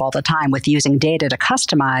trade-off all the time with using data to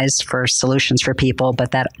customize for solutions for people, but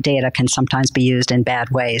that data can sometimes be used in bad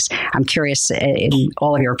ways. I'm curious in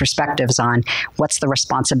all of your perspectives on what's the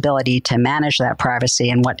responsibility to manage that privacy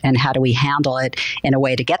and how do we handle it in a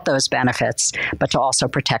way to get those benefits, but to also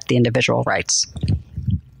protect the individual rights.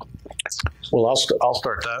 Well, I'll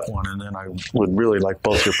start that one, and then I would really like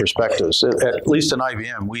both your perspectives. At least in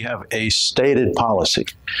IBM, we have a stated policy,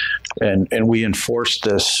 and we enforce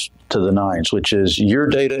this to the nines, which is your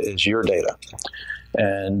data is your data.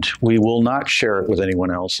 And we will not share it with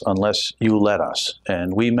anyone else unless you let us.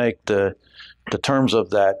 And we make the terms of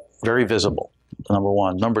that very visible, number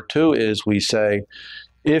one. Number two is we say,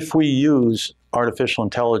 if we use artificial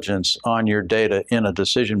intelligence on your data in a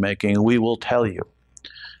decision making, we will tell you.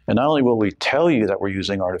 And not only will we tell you that we're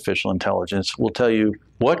using artificial intelligence, we'll tell you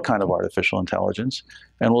what kind of artificial intelligence,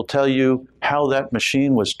 and we'll tell you how that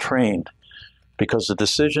machine was trained. Because the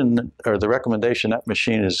decision or the recommendation that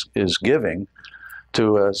machine is giving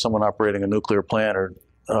to someone operating a nuclear plant or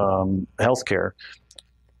healthcare,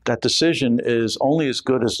 that decision is only as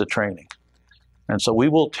good as the training. And so we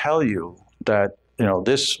will tell you that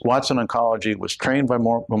this Watson Oncology was trained by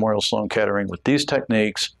Memorial Sloan Kettering with these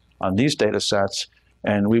techniques on these data sets,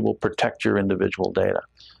 and we will protect your individual data.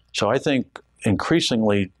 So I think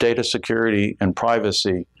increasingly data security and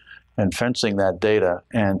privacy and fencing that data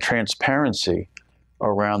and transparency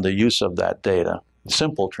around the use of that data,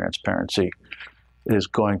 simple transparency, is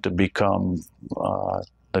going to become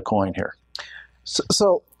the coin here.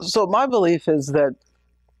 So my belief is that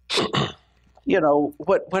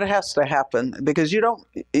what has to happen, because you don't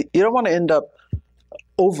want to end up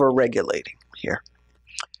over-regulating here.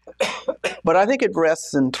 But I think it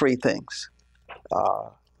rests in three things: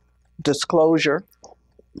 disclosure,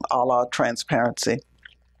 a la transparency,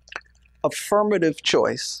 affirmative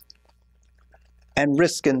choice, and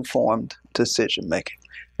risk-informed decision making.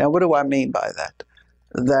 Now, what do I mean by that?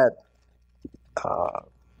 That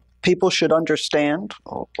people should understand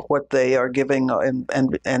what they are giving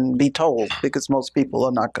and be told, because most people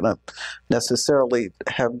are not going to necessarily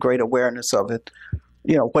have great awareness of it,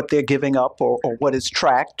 what they're giving up or what is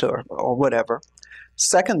tracked or whatever.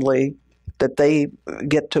 Secondly, that they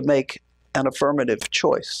get to make an affirmative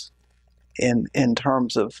choice in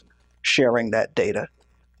terms of sharing that data.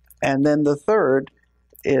 And then the third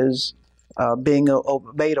is being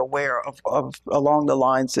made aware of along the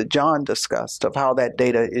lines that John discussed, of how that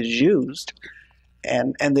data is used,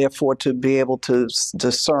 and therefore to be able to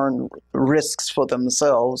discern risks for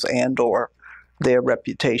themselves and or their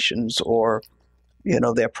reputations or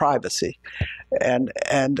their privacy. And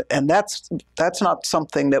that's not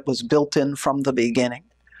something that was built in from the beginning.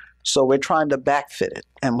 So we're trying to backfit it.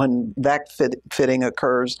 And when backfitting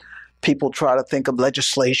occurs, people try to think of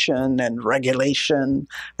legislation and regulation.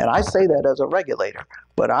 And I say that as a regulator,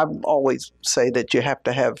 but I always say that you have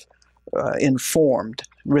to have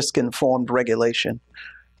risk-informed regulation,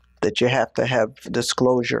 that you have to have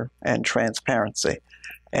disclosure and transparency,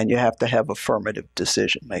 and you have to have affirmative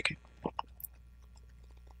decision-making.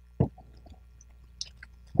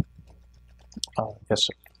 Yes,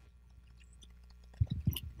 sir.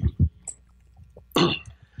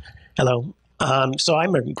 Hello. So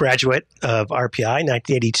I'm a graduate of RPI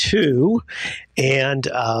 1982, and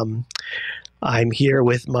I'm here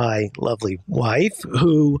with my lovely wife,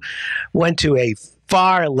 who went to a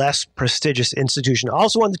far less prestigious institution,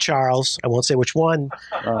 also went to Charles. I won't say which one.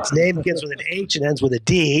 Its name begins with an H and ends with a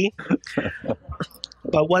D.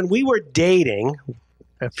 But when we were dating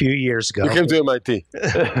a few years ago, You came to MIT.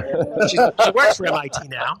 she works for MIT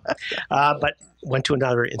now, but went to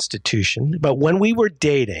another institution. But when we were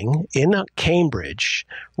dating in Cambridge,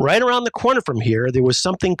 right around the corner from here, there was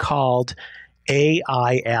something called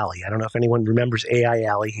AI Alley. I don't know if anyone remembers AI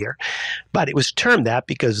Alley here, but it was termed that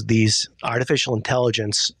because these artificial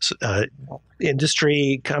intelligence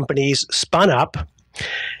industry companies spun up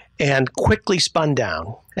and quickly spun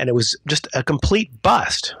down, and it was just a complete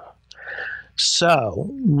bust. So,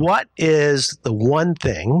 what is the one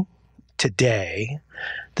thing today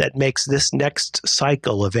that makes this next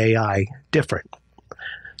cycle of AI different?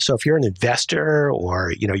 So, if you're an investor,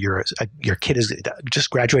 or your kid is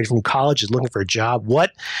just graduated from college, is looking for a job,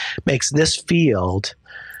 what makes this field?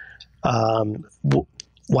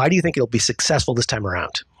 Why do you think it'll be successful this time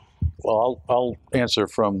around? Well, I'll answer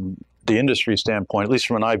from the industry standpoint, at least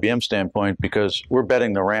from an IBM standpoint, because we're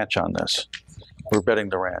betting the ranch on this. We're betting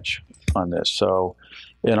the ranch on this. So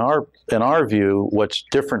in our view, what's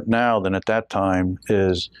different now than at that time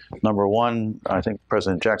is, number one, I think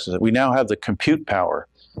President Jackson said, we now have the compute power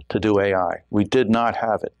to do AI. We did not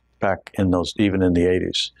have it back in those, even in the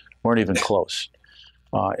 80s. Weren't even close.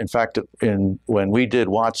 In fact, when we did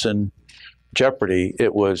Watson Jeopardy,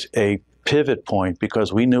 it was a pivot point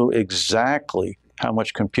because we knew exactly how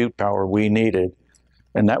much compute power we needed.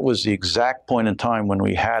 And that was the exact point in time when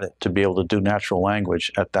we had it to be able to do natural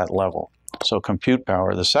language at that level. So compute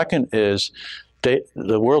power. The second is the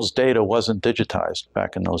world's data wasn't digitized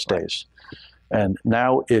back in those days. And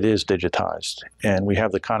now it is digitized. And we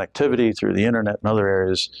have the connectivity through the internet and other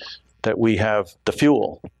areas that we have the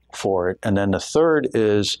fuel for it. And then the third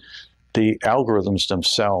is the algorithms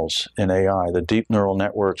themselves in AI. The deep neural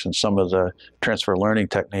networks and some of the transfer learning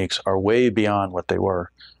techniques are way beyond what they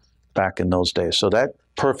were back in those days. So that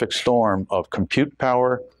perfect storm of compute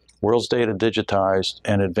power, world's data digitized,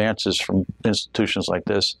 and advances from institutions like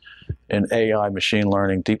this in AI, machine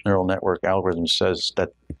learning, deep neural network algorithms says that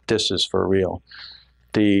this is for real.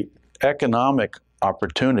 The economic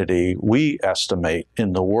opportunity we estimate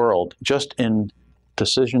in the world, just in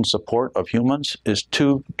decision support of humans, is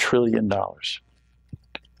 $2 trillion. So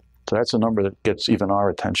that's a number that gets even our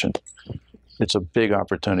attention. It's a big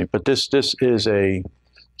opportunity. But this is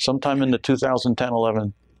sometime in the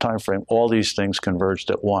 2010-11 timeframe, all these things converged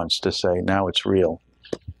at once to say, now it's real.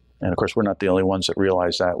 And of course, we're not the only ones that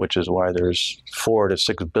realize that, which is why there's $4 to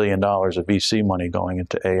 $6 billion of VC money going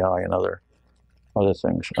into AI and other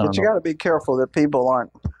things. But you got to be careful that people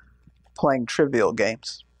aren't playing trivial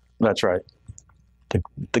games. That's right.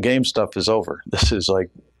 The game stuff is over. This is like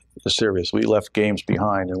serious. We left games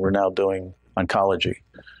behind, and we're now doing oncology.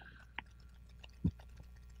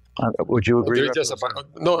 Would you agree?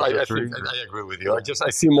 No, I agree with you. I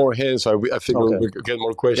see more hands, so I think we'll get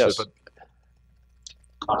more questions. Yes.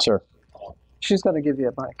 But sir, she's going to give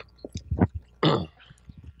you a mic.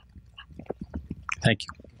 Thank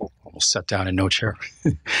you. We'll sit down in no chair.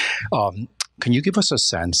 Can you give us a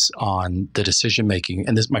sense on the decision making?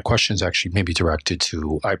 And my question is actually maybe directed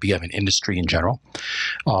to IBM and industry in general.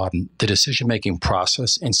 The decision making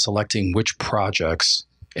process in selecting which projects,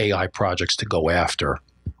 AI projects, to go after,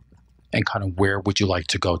 and kind of where would you like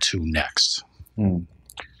to go to next?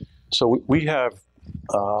 So we have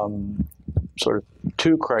sort of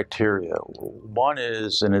two criteria. One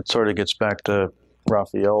is, and it sort of gets back to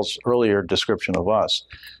Rafael's earlier description of us,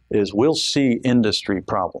 is we'll see industry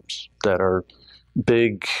problems that are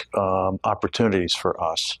big opportunities for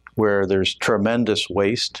us, where there's tremendous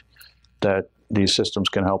waste that these systems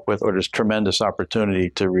can help with, or there's tremendous opportunity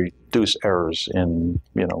to reduce errors in,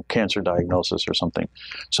 cancer diagnosis or something.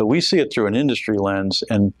 So we see it through an industry lens,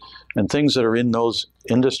 and things that are in those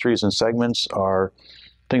industries and segments are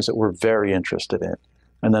things that we're very interested in.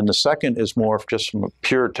 And then the second is more just from a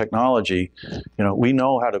pure technology. We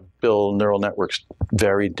know how to build neural networks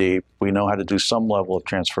very deep. We know how to do some level of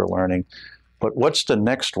transfer learning. But what's the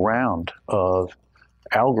next round of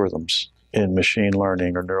algorithms in machine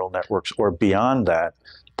learning or neural networks or beyond that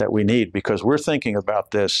we need? Because we're thinking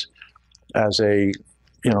about this as a,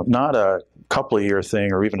 not a couple of year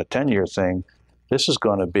thing or even a 10-year thing. This is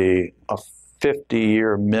going to be a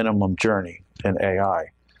 50-year minimum journey in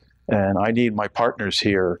AI. And I need my partners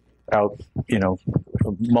here out,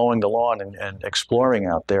 mowing the lawn and exploring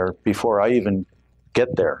out there before I even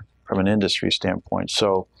get there from an industry standpoint.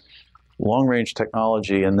 So long-range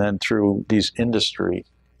technology and then through these industry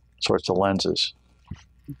sorts of lenses.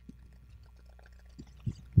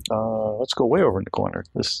 Let's go way over in the corner.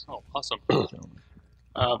 Oh, awesome.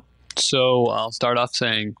 So I'll start off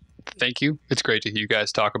saying thank you. It's great to hear you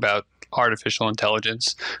guys talk about artificial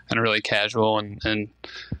intelligence in a really casual and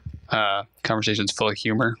conversations full of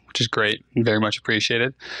humor, which is great and very much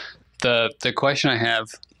appreciated. The question I have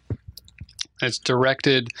is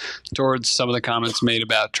directed towards some of the comments made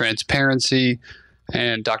about transparency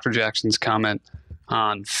and Dr. Jackson's comment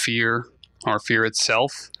on fear or fear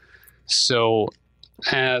itself. So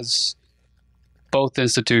as both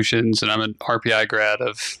institutions, and I'm an RPI grad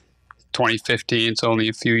of 2015, so only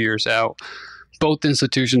a few years out, both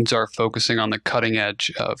institutions are focusing on the cutting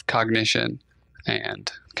edge of cognition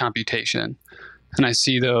and computation. And I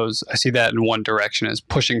see that in one direction as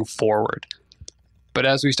pushing forward. But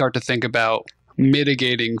as we start to think about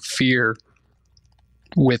mitigating fear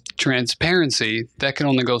with transparency, that can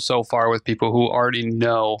only go so far with people who already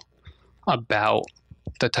know about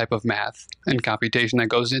the type of math and computation that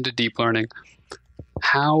goes into deep learning.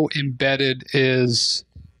 How embedded is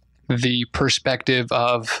the perspective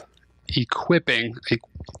of equipping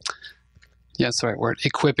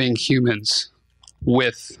humans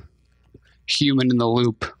with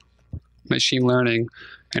human-in-the-loop machine learning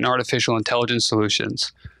and artificial intelligence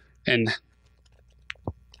solutions, and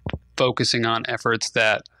focusing on efforts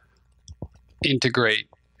that integrate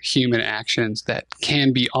human actions that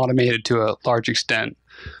can be automated to a large extent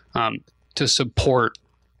to support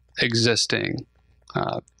existing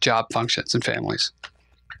job functions and families?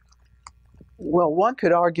 Well, one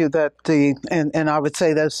could argue that and I would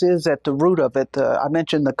say this is at the root of it. I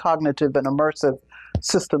mentioned the Cognitive and Immersive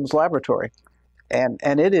Systems Laboratory, and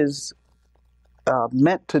it is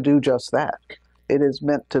meant to do just that. It is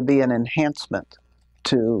meant to be an enhancement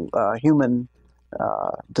to human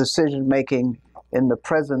decision-making in the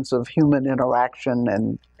presence of human interaction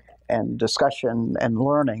and discussion and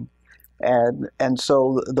learning. And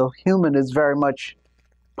so the human is very much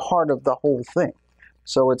part of the whole thing.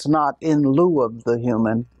 So it's not in lieu of the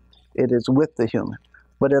human, it is with the human.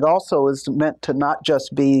 But it also is meant to not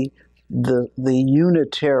just be the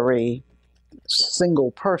unitary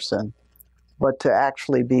single person, but to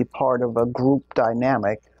actually be part of a group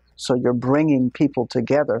dynamic. So you're bringing people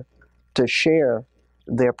together to share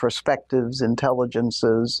their perspectives,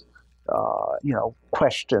 intelligences,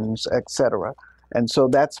 questions, etc. And so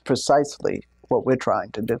that's precisely what we're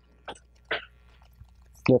trying to do.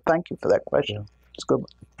 Well, thank you for that question. It's a good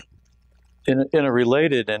one. In a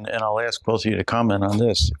related, and I'll ask both of you to comment on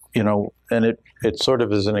this, and it sort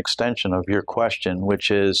of is an extension of your question,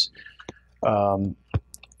 which is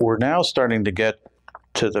we're now starting to get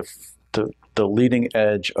to the leading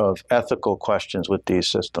edge of ethical questions with these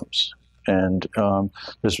systems. And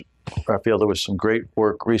Rafael, there was some great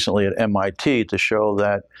work recently at MIT to show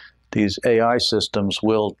that these AI systems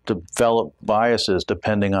will develop biases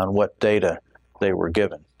depending on what data they were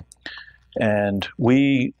given. And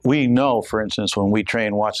we know, for instance, when we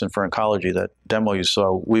trained Watson for oncology, that demo you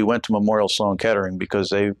saw, we went to Memorial Sloan Kettering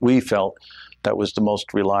because we felt that was the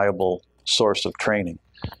most reliable source of training.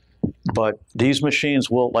 But these machines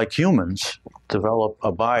will, like humans, develop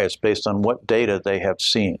a bias based on what data they have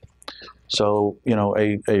seen. So,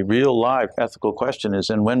 a real live ethical question is,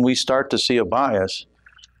 and when we start to see a bias,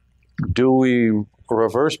 do we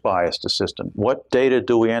reverse bias the system? What data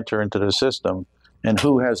do we enter into the system, and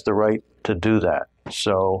who has the right to do that?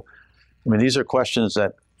 So, these are questions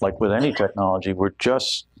that, like with any technology, we're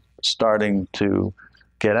just starting to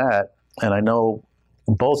get at. And I know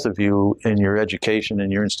both of you in your education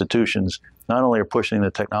and your institutions not only are pushing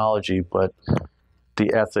the technology, but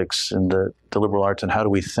the ethics and the liberal arts, and how do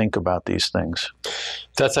we think about these things?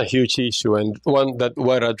 That's a huge issue, and one that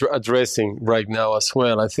we're addressing right now as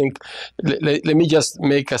well. I think, let me just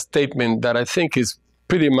make a statement that I think is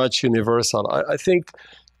pretty much universal. I think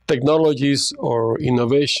technologies or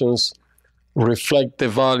innovations reflect the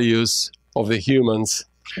values of the humans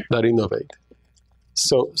that innovate.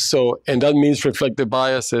 And that means reflect the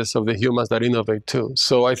biases of the humans that innovate too.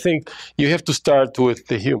 So I think you have to start with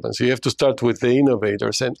the humans. You have to start with the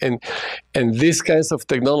innovators, and these kinds of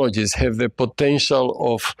technologies have the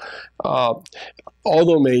potential of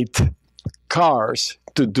automate cars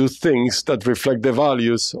to do things that reflect the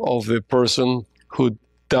values of the person who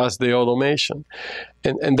does the automation,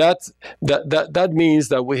 and that means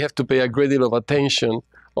that we have to pay a great deal of attention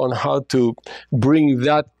on how to bring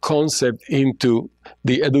that concept into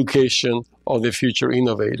the education of the future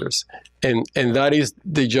innovators. And that is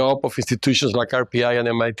the job of institutions like RPI and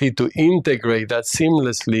MIT to integrate that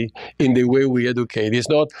seamlessly in the way we educate. It's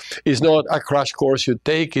not a crash course you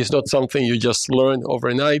take. It's not something you just learn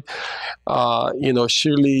overnight.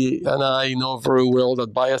 Shirley and I know very well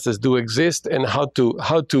that biases do exist, and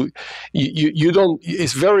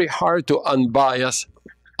it's very hard to unbias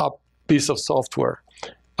a piece of software.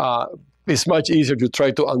 It's much easier to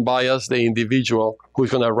try to unbias the individual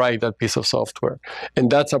who's going to write that piece of software. And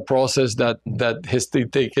that's a process that has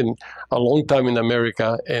taken a long time in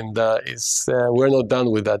America, and we're not done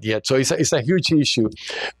with that yet. So it's a huge issue.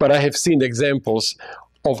 But I have seen examples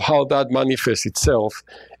of how that manifests itself.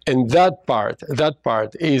 And that part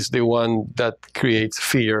is the one that creates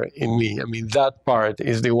fear in me. I mean, that part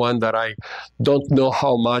is the one that I don't know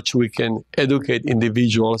how much we can educate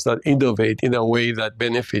individuals that innovate in a way that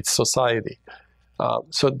benefits society.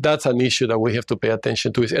 So that's an issue that we have to pay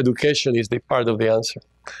attention to. Education is the part of the answer.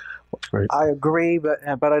 That's great. I agree, but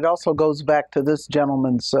it also goes back to this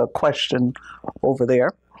gentleman's question over there.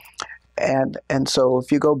 And so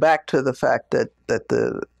if you go back to the fact that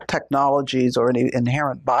the technologies or any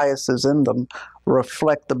inherent biases in them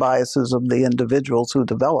reflect the biases of the individuals who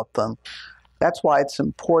develop them, that's why it's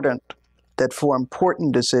important that for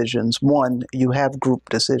important decisions, one, you have group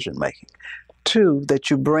decision making. Two, that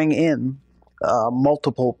you bring in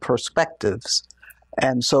multiple perspectives.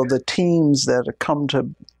 And so the teams that come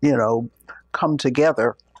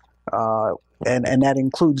together, and that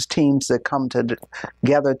includes teams that come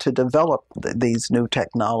together to develop these new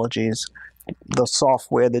technologies, the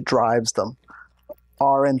software that drives them,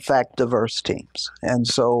 are in fact diverse teams. And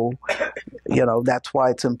so, that's why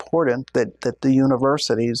it's important that the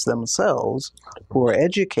universities themselves, who are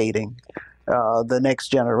educating the next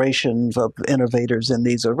generations of innovators in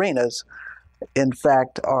these arenas, in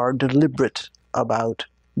fact, are deliberate about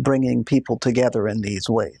bringing people together in these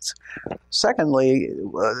ways. Secondly,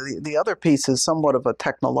 the other piece is somewhat of a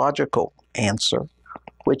technological answer,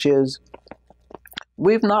 which is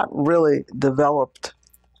we've not really developed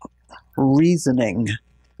reasoning.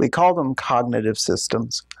 We call them cognitive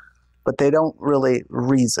systems, but they don't really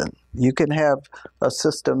reason. You can have a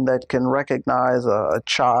system that can recognize a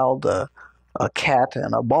child, a cat,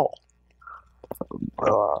 and a ball,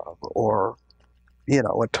 or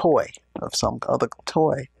a toy of some other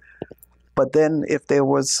toy. But then if there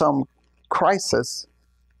was some crisis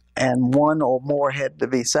and one or more had to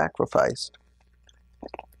be sacrificed,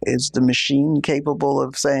 is the machine capable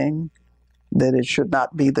of saying that it should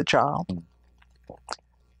not be the child?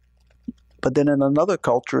 But then in another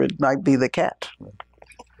culture, it might be the cat.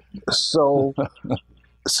 So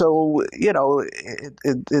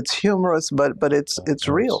it's humorous, but it's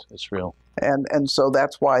real. It's real. And so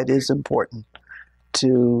that's why it is important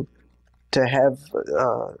to have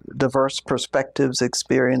diverse perspectives,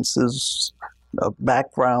 experiences,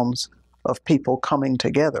 backgrounds of people coming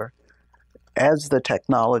together as the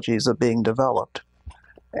technologies are being developed,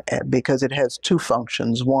 because it has two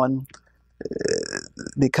functions. One,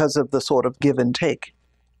 because of the sort of give and take,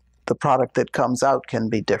 the product that comes out can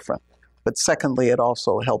be different. But secondly, it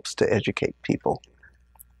also helps to educate people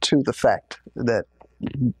to the fact that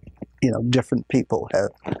different people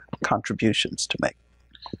have contributions to make.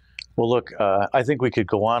 Well, look, I think we could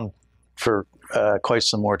go on for quite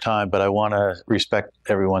some more time, but I want to respect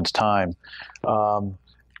everyone's time.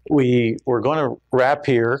 We're going to wrap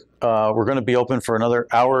here. We're going to be open for another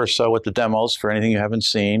hour or so with the demos for anything you haven't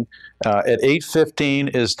seen. At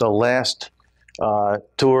 8:15 is the last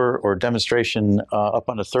tour or demonstration up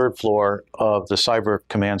on the third floor of the Cyber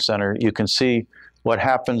Command Center. You can see what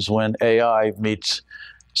happens when AI meets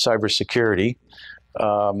cybersecurity.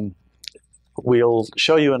 We'll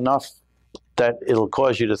show you enough that it'll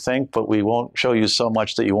cause you to think, but we won't show you so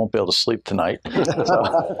much that you won't be able to sleep tonight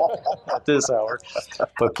at this hour.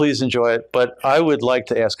 But please enjoy it. But I would like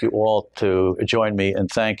to ask you all to join me in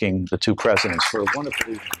thanking the two presidents for a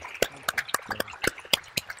wonderful evening.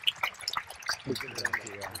 Thank you.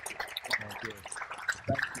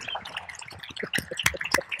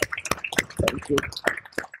 Thank you. Thank you.